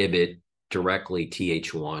inhibit directly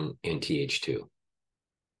Th1 and Th2.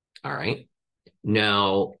 All right,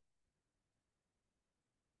 now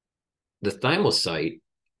the thymocyte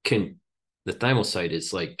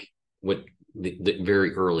is like what the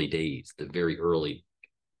very early days, the very early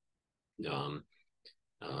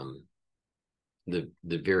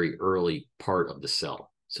the very early part of the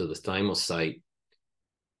cell. So the thymocyte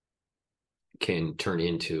can turn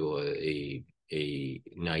into a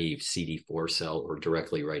naive CD4 cell or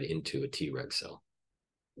directly right into a Treg cell.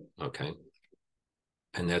 Okay.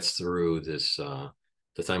 And that's through this, the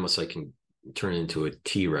thymocyte can turn into a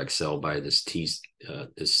Treg cell by this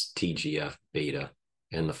TGF beta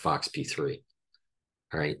and the FOXP3.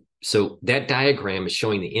 All right. So that diagram is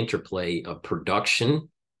showing the interplay of production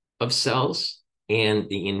of cells and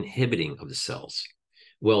the inhibiting of the cells.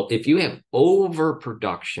 Well, if you have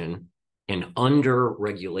overproduction and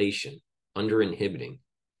under-regulation, under-inhibiting,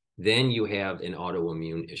 then you have an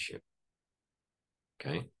autoimmune issue.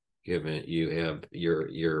 Okay, you have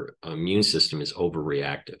your immune system is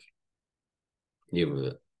overreactive.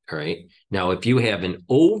 All right. Now, if you have an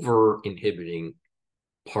over-inhibiting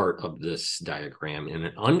part of this diagram and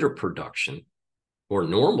an underproduction or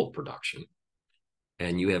normal production,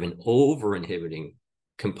 and you have an over-inhibiting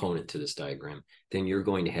component to this diagram, then you're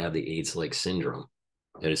going to have the AIDS-like syndrome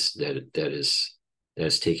that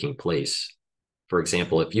is taking place. For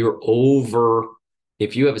example, if you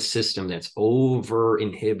have a system that's over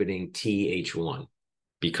inhibiting Th1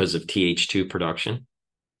 because of Th2 production,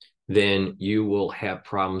 then you will have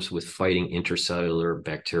problems with fighting intercellular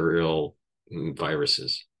bacterial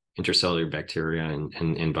viruses, intercellular bacteria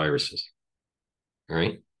and viruses. All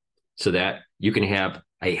right. so that you can have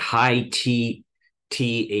a high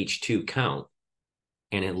Th2 count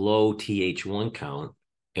and a low Th1 count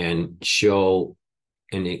and show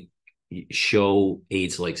AIDS-like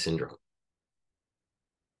syndrome.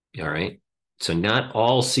 All right. So not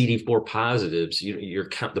all CD4 positives.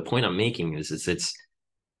 The point I'm making is it's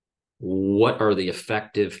what are the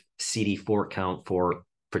effective CD4 count for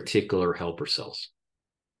particular helper cells.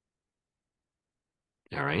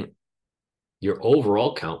 All right. Your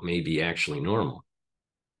overall count may be actually normal,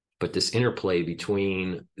 but this interplay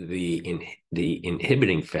between the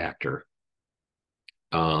inhibiting factor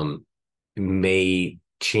may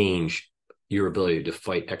change your ability to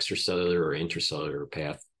fight extracellular or intracellular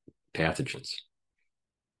pathogens.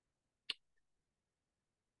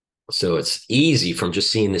 So it's easy from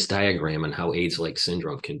just seeing this diagram on how AIDS-like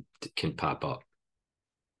syndrome can pop up.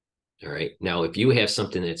 All right. Now, if you have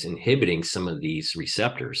something that's inhibiting some of these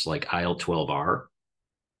receptors, like IL-12R,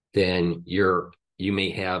 then you may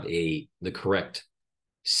have the correct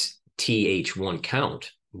Th1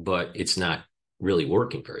 count, but it's not really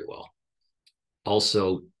working very well.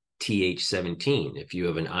 Also, Th17, if you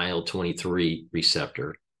have an IL-23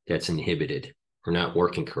 receptor that's inhibited or not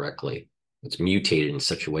working correctly, it's mutated in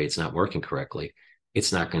such a way it's not working correctly,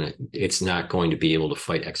 it's not going to be able to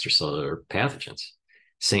fight extracellular pathogens.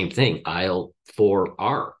 Same thing,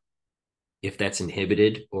 IL-4R, if that's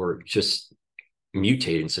inhibited or just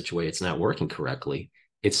mutated in such a way it's not working correctly,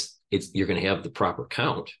 you're going to have the proper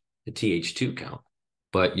count, the Th2 count,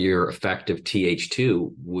 but your effective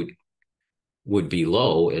Th2 would be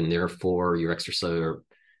low, and therefore your extracellular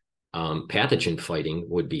pathogen fighting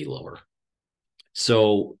would be lower.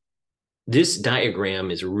 So this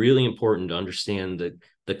diagram is really important to understand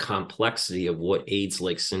the complexity of what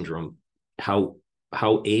AIDS-like syndrome, how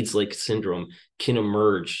AIDS-like syndrome can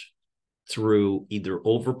emerge through either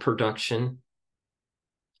overproduction,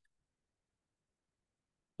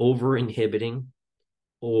 over-inhibiting,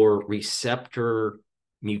 or receptor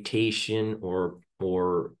mutation or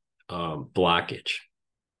blockage.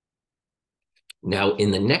 Now,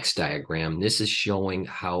 in the next diagram, this is showing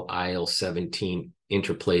how IL-17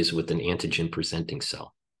 interplays with an antigen-presenting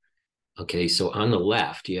cell. Okay, so on the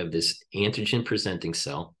left, you have this antigen-presenting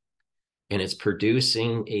cell, and it's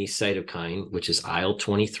producing a cytokine, which is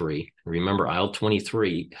IL-23. Remember,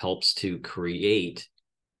 IL-23 helps to create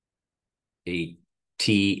a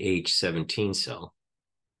Th17 cell.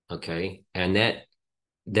 Okay, and that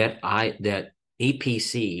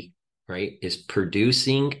APC, right, is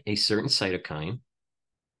producing a certain cytokine,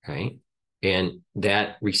 right? And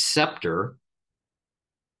that receptor,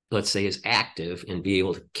 let's say, is active and be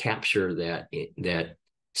able to capture that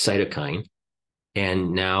cytokine.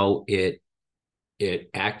 And now it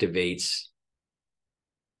activates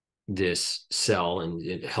this cell and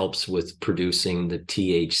it helps with producing the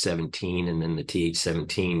Th17, and then the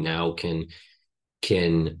Th17 now can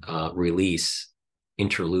release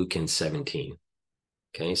interleukin 17.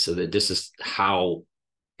 Okay, so that this is how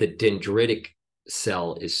the dendritic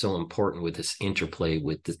cell is so important with this interplay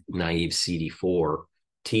with the naive CD4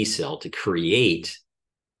 T cell to create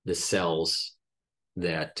the cells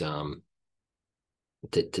that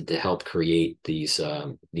to help create these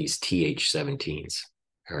Th17s.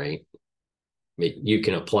 All right, you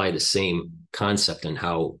can apply the same concept on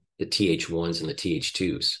how the Th1s and the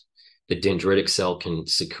Th2s. The dendritic cell can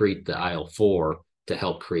secrete the IL-4 to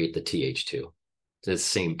help create the Th2. It's the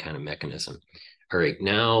same kind of mechanism. All right,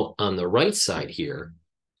 now on the right side here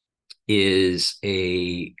is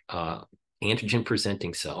a antigen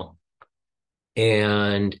presenting cell,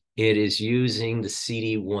 and it is using the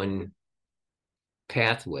CD1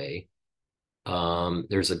 pathway.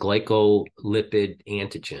 There's a glycolipid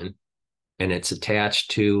antigen, and it's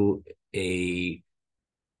attached to a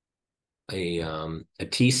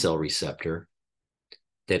T cell receptor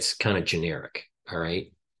that's kind of generic. All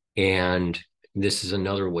right, and this is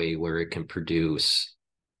another way where it can produce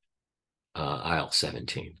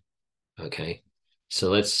IL-17. Okay,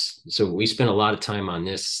 so we spent a lot of time on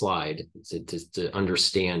this slide to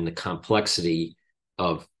understand the complexity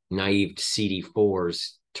of naive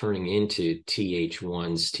CD4s turning into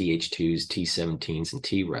Th1s, Th2s, T17s, and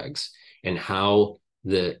Tregs, and how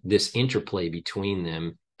this interplay between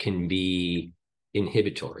them can be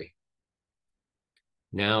inhibitory.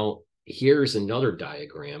 Now, here's another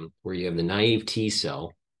diagram where you have the naive T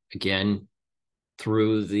cell, again,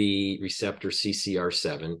 through the receptor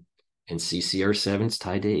CCR7, and CCR7 is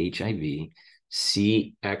tied to HIV,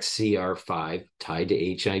 CXCR5 tied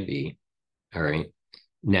to HIV. All right.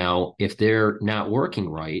 Now, if they're not working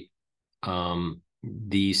right,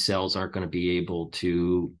 these cells aren't going to be able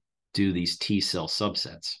to do these T cell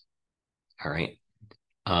subsets. All right.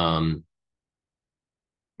 Now,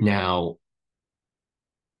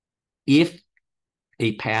 if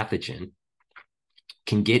a pathogen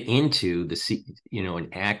can get into the, and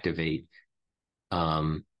activate,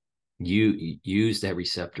 you use that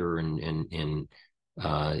receptor and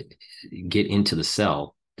get into the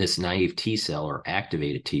cell, this naive T cell or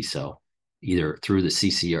activated T cell, either through the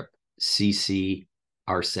CCR7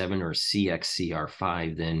 or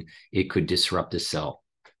CXCR5, then it could disrupt the cell.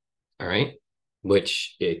 All right,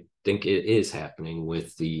 which I think it is happening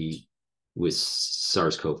with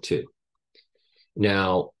SARS-CoV-2.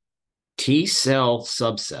 Now, T cell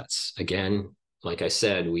subsets, again, like I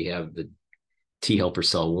said, we have the T helper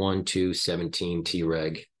cell 1, 2, 17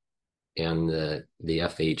 Treg, and the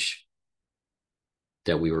FH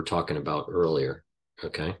that we were talking about earlier.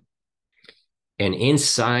 Okay. And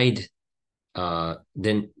inside,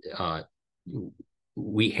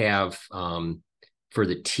 we have, for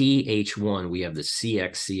the TH1, we have the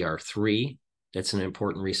CXCR3. That's an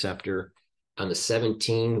important receptor. On the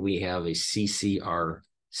 17, we have a CCR6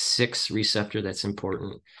 receptor that's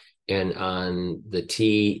important. And on the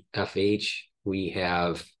TFH, we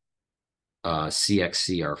have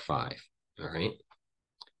CXCR5. All right.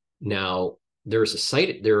 Now, there are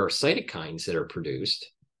cytokines that are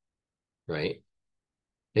produced, right?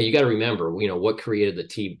 Now you got to remember, what created the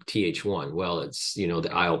TH1? Well, it's, the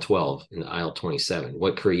IL-12 and the IL-27.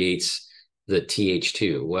 What creates the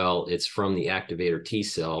TH2? Well, it's from the activator T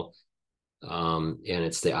cell, and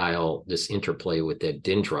it's this interplay with that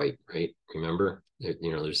dendrite, right? Remember,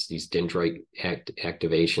 there's these dendrite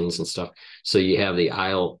activations and stuff. So you have the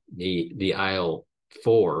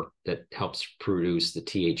IL-4 that helps produce the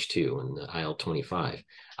TH2 and the IL-25.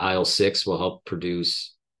 IL-6 will help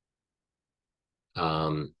produce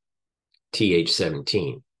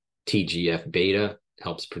TH17. TGF beta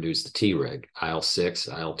helps produce the Treg.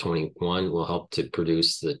 IL-6, IL-21 will help to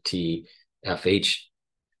produce the TFH.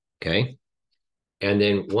 Okay. And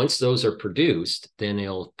then once those are produced, then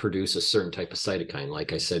it'll produce a certain type of cytokine,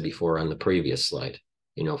 like I said before on the previous slide.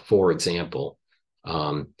 For example,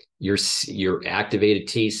 your activated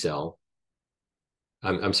T cell,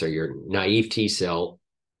 I'm sorry, your naive T cell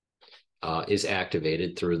is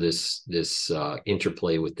activated through this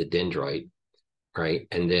interplay with the dendrite, right?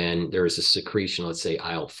 And then there's a secretion, let's say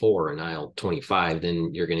IL-4 and IL-25.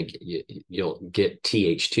 Then you'll get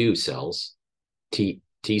TH2 cells, T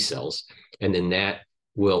cells, and then that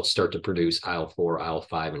will start to produce IL-4,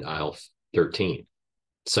 IL-5, and IL-13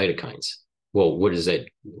 cytokines. Well, what's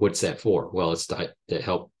that for? Well, it's to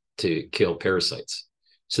help to kill parasites.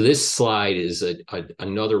 So this slide is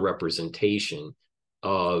another representation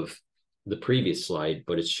of the previous slide,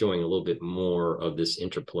 but it's showing a little bit more of this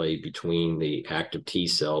interplay between the active T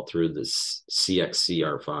cell through the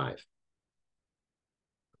CXCR5.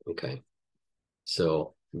 Okay.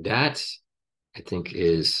 So that, I think,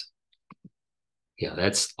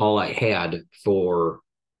 that's all I had for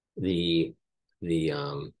the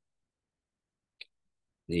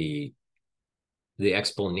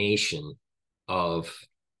explanation of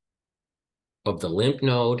the lymph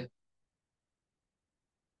node,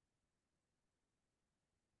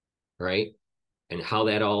 right? And how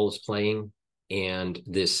that all is playing, and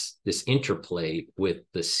this interplay with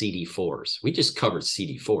the CD4s. We just covered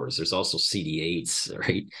CD4s. There's also CD8s,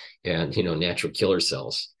 right? And, natural killer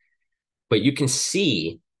cells. But you can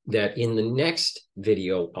see that in the next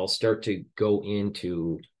video, I'll start to go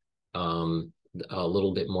into a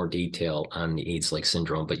little bit more detail on the AIDS-like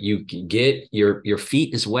syndrome. But you can get your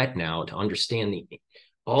feet is wet now to understand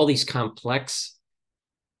all these complex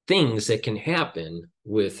things that can happen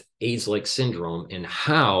with AIDS-like syndrome, and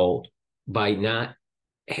how, by not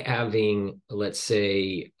having, let's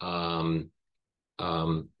say, the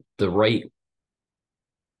right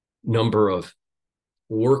number of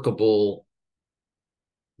workable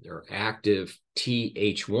or active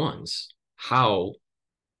TH1s, how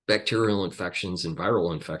bacterial infections and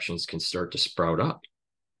viral infections can start to sprout up.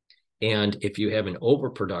 And if you have an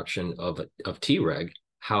overproduction of Treg,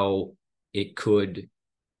 how it could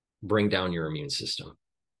bring down your immune system.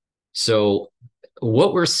 So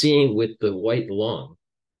what we're seeing with the white lung,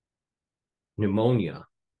 pneumonia,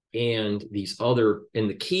 and these other, and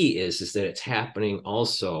the key is that it's happening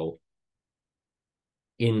also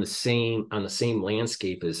on the same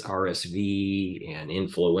landscape as RSV and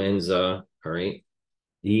influenza. All right.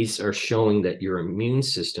 These are showing that your immune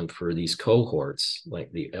system for these cohorts,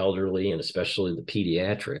 like the elderly and especially the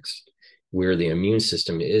pediatrics, where the immune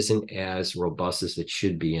system isn't as robust as it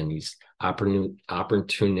should be, and these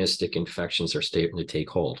opportunistic infections are starting to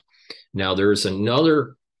take hold. Now, there's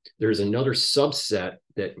there's another subset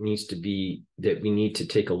that we need to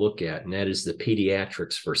take a look at, and that is the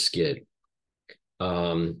pediatrics for SCID.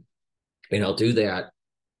 And I'll do that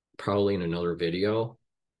probably in another video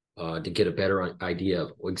to get a better idea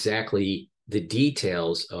of exactly the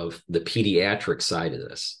details of the pediatric side of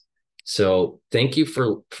this. So thank you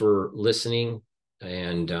for listening,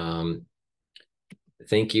 and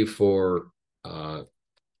thank you for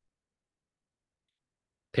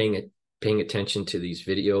paying attention to these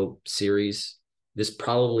video series. This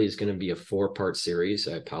probably is going to be a 4-part series.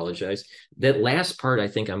 I apologize. That last part, I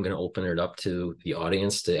think I'm going to open it up to the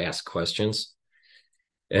audience to ask questions.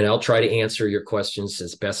 And I'll try to answer your questions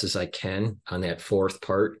as best as I can on that 4th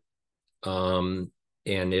part. And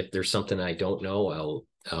if there's something I don't know,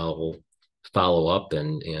 I'll follow up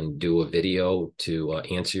and do a video to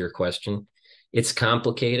answer your question. It's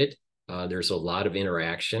complicated. There's a lot of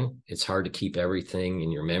interaction. It's hard to keep everything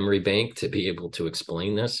in your memory bank to be able to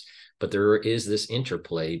explain this, but there is this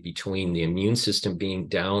interplay between the immune system being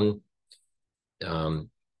down, the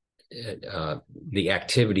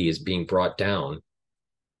activity is being brought down,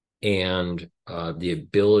 and the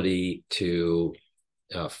ability to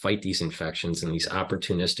fight these infections, and these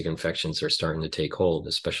opportunistic infections are starting to take hold,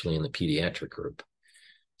 especially in the pediatric group.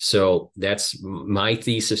 So that's my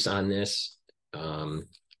thesis on this.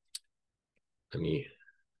 Let me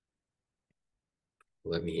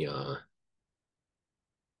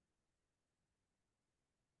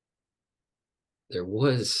there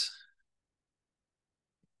was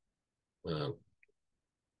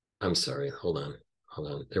I'm sorry, hold on.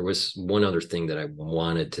 There was one other thing that I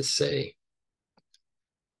wanted to say.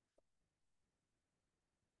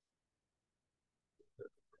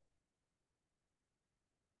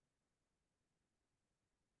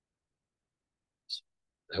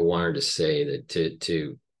 I wanted to say that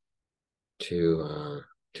to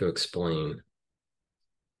explain.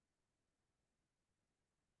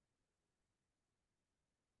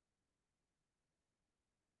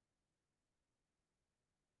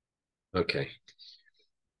 Okay.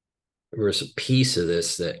 There was a piece of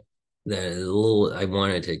this that I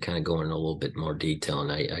wanted to kind of go in a little bit more detail,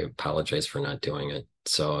 and I apologize for not doing it.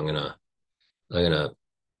 So I'm gonna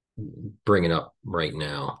bring it up right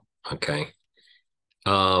now. Okay.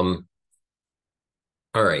 All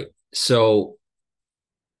right. So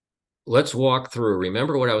let's walk through.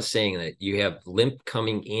 Remember what I was saying, that you have lymph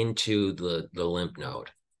coming into the lymph node.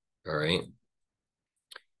 All right.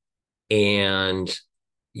 And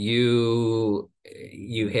you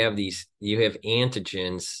have antigens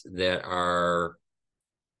that are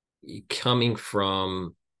coming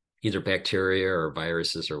from either bacteria or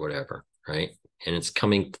viruses or whatever, right? And it's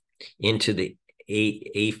coming into the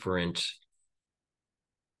afferent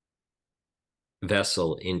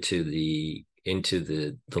vessel into the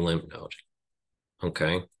lymph node.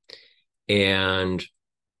 Okay. And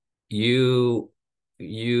you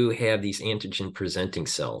have these antigen presenting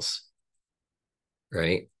cells,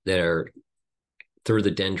 right, that are through the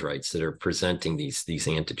dendrites that are presenting these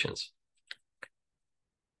antigens.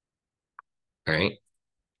 All right.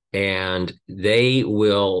 And they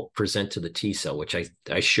will present to the T cell, which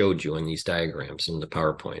I showed you in these diagrams in the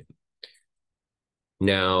PowerPoint.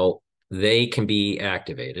 Now, they can be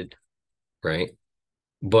activated, right?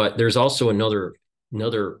 But there's also another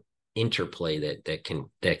interplay that can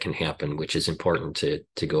happen, which is important to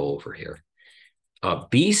go over here.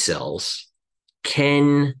 B cells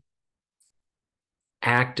can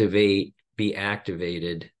be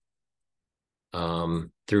activated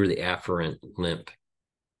through the afferent lymph,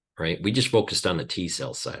 right? We just focused on the T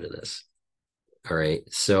cell side of this. All right.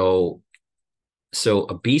 So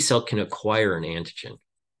a B cell can acquire an antigen.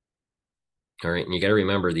 All right. And you got to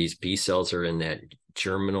remember, these B cells are in that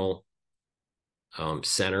germinal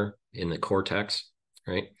center in the cortex,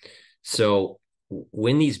 right? So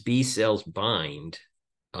when these B cells bind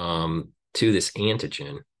to this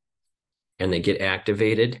antigen and they get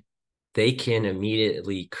activated, they can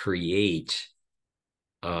immediately create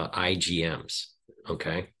IgMs.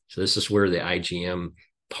 Okay. So this is where the IgM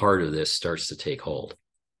part of this starts to take hold.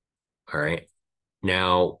 All right.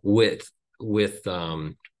 Now with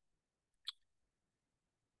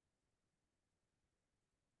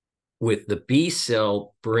the B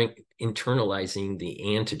cell internalizing the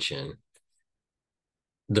antigen,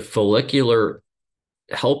 the follicular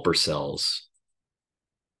helper cells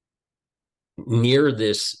near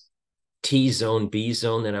this T zone, B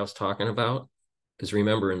zone that I was talking about, because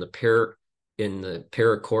remember, in the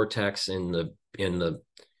paracortex,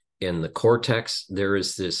 in the cortex,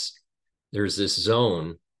 there's this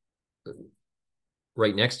zone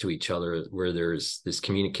right next to each other where there's this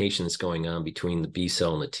communication that's going on between the B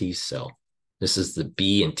cell and the T cell. This is the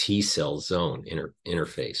B and T cell zone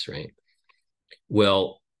interface, right?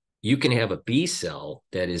 Well, you can have a B cell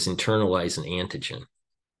that is internalizing antigen,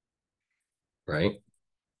 right?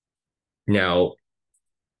 Now,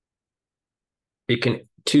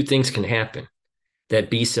 two things can happen.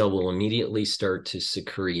 That B cell will immediately start to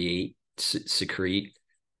secrete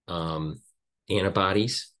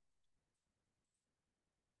antibodies,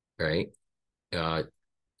 right?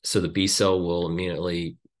 So the B cell will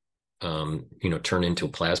immediately, turn into a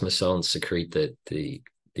plasma cell and secrete the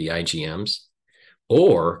IgMs,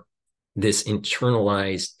 or this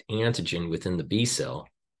internalized antigen within the B cell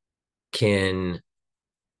can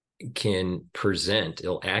present.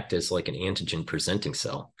 It'll act as like an antigen presenting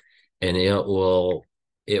cell, and it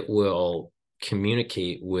will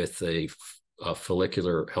communicate with a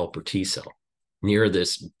follicular helper T cell near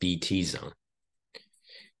this BT zone.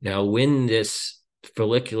 Now, when this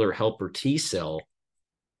follicular helper T cell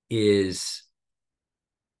is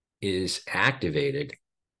activated,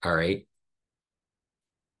 all right,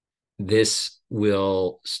 this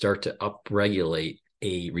will start to upregulate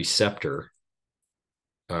a receptor,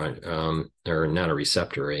 or not a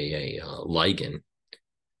receptor, a ligand,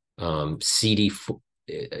 CD.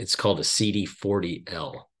 It's called a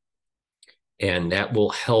CD40L, and that will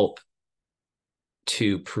help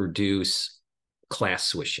to produce class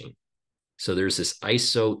switching. So there's this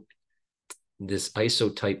isotype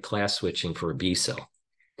class switching for a B cell.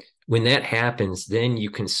 When that happens, then you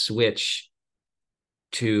can switch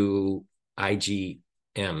to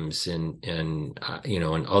IgMs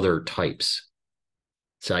and other types.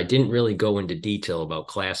 So I didn't really go into detail about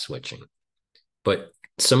class switching, but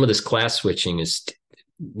some of this class switching is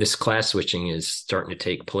starting to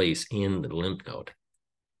take place in the lymph node,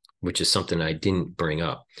 which is something I didn't bring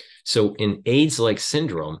up. So in AIDS-like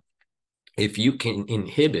syndrome, if you can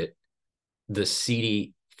inhibit the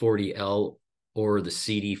CD40L or the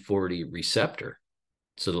CD40 receptor,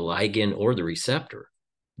 so the ligand or the receptor,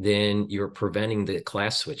 then you're preventing the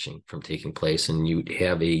class switching from taking place, and you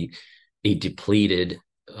have a depleted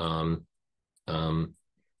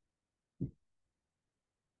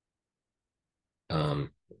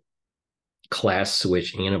class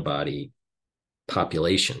switch antibody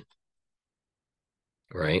population,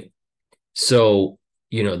 right? So,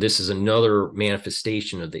 this is another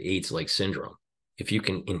manifestation of the AIDS-like syndrome. If you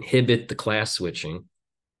can inhibit the class switching,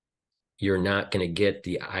 you're not going to get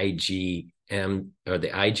the IgM or the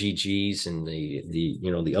IgGs and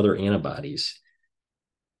the other antibodies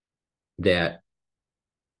that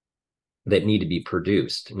need to be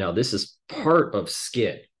produced. Now, this is part of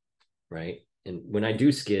SCID, right? And when I do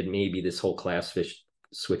SCID, maybe this whole class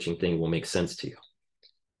switching thing will make sense to you.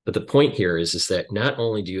 But the point here is that not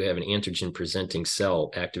only do you have an antigen presenting cell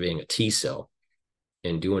activating a T cell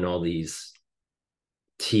and doing all these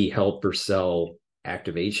T helper cell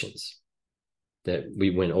activations that we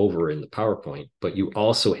went over in the PowerPoint, but you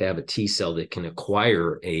also have a T cell that can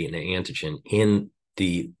acquire an antigen in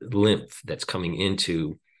the lymph that's coming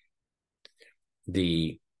into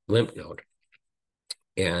the lymph node.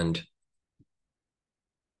 And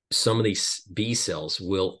some of these B cells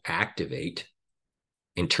will activate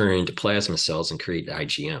and turn into plasma cells and create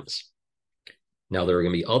IgMs. Now, there are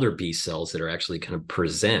going to be other B cells that are actually going to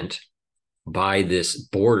present by this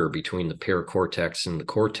border between the paracortex and the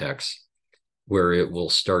cortex, where it will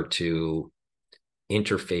start to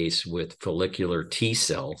interface with follicular T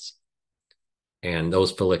cells. And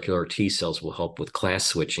those follicular T cells will help with class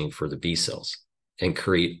switching for the B cells and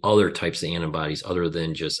create other types of antibodies other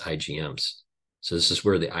than just IgMs. So this is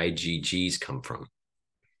where the IgGs come from.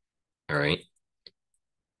 All right.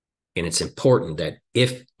 And it's important that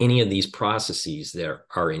if any of these processes that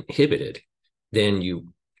are inhibited, then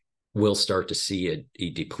you will start to see a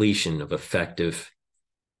depletion of effective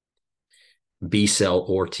B cell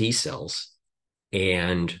or T cells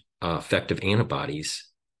and effective antibodies,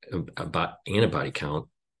 about antibody count,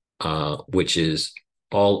 which is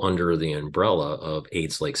all under the umbrella of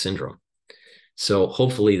AIDS-like syndrome. So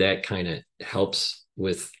hopefully that kind of helps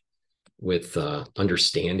with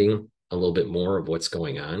understanding a little bit more of what's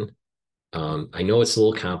going on. I know it's a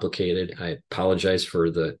little complicated. I apologize for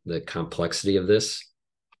the complexity of this,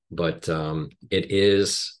 but it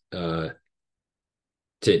is to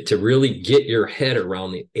really get your head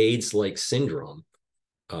around the AIDS-like syndrome.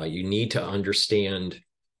 You need to understand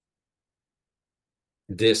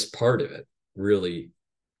this part of it really,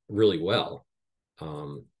 really well,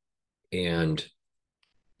 and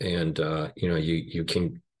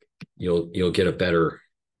you'll get a better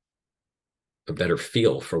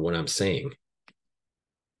feel for what I'm saying.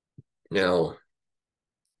 Now, let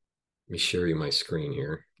me share you my screen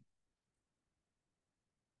here.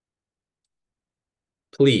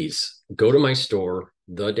 please go to my store,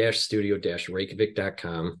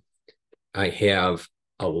 the-studio-reykjavik.com. I have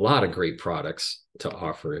a lot of great products to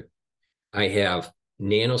offer. I have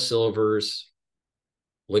nanosilvers,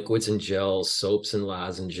 liquids and gels, soaps and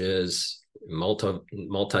lozenges,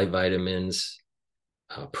 multivitamins,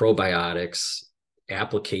 probiotics,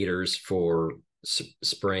 applicators for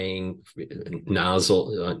spraying,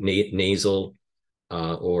 nasal,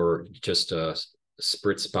 or just a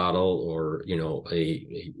spritz bottle, or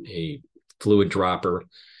a fluid dropper.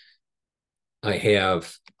 I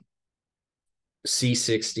have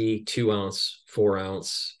C60, 2-ounce,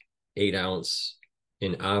 4-ounce, 8-ounce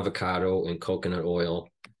in avocado and coconut oil.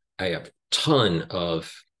 I have a ton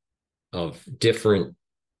of different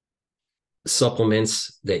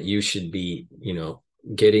supplements that you should be,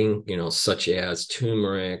 getting, such as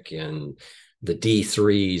turmeric and the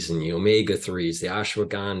D3s and the omega-3s, the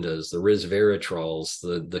ashwagandhas, the resveratrols,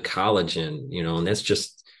 the collagen, and that's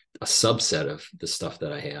just a subset of the stuff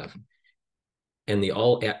that I have. And the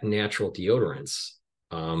all natural deodorants,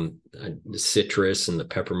 the citrus and the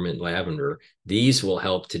peppermint lavender, these will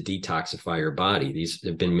help to detoxify your body. These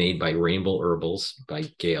have been made by Rainbow Herbals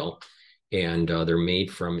by Gail, and they're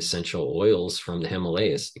made from essential oils from the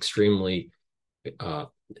Himalayas, extremely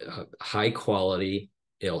high quality.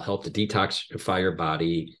 It'll help to detoxify your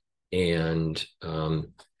body, and and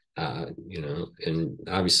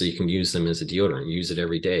obviously you can use them as a deodorant. Use it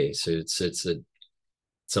every day, so it's a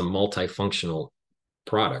multifunctional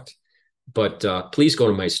product. But please go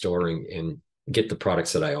to my store and get the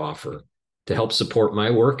products that I offer to help support my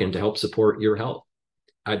work and to help support your health.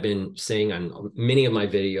 I've been saying on many of my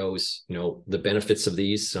videos, the benefits of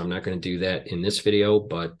these. So I'm not going to do that in this video,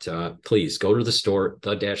 but please go to the store,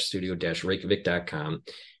 the-studio-reykjavik.com,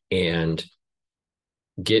 and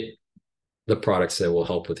get the products that will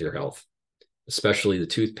help with your health, especially the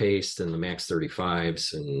toothpaste and the Max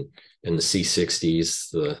 35s and the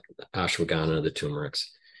C60s, the ashwagandha, the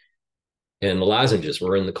turmerics, and the lozenges.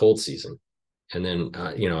 We're in the cold season. And then,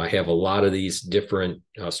 I have a lot of these different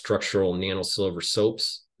structural nanosilver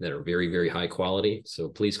soaps that are very, very high quality. So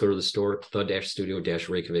please go to the store,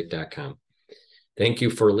 the-studio-reykjavik.com. Thank you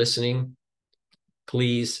for listening.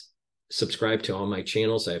 Please subscribe to all my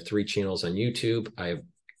channels. I have 3 channels on YouTube. I have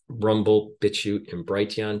Rumble, Bitchute, and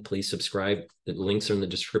Brighteon. Please subscribe. The links are in the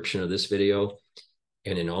description of this video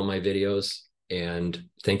and in all my videos. And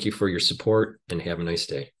thank you for your support, and have a nice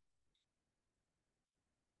day.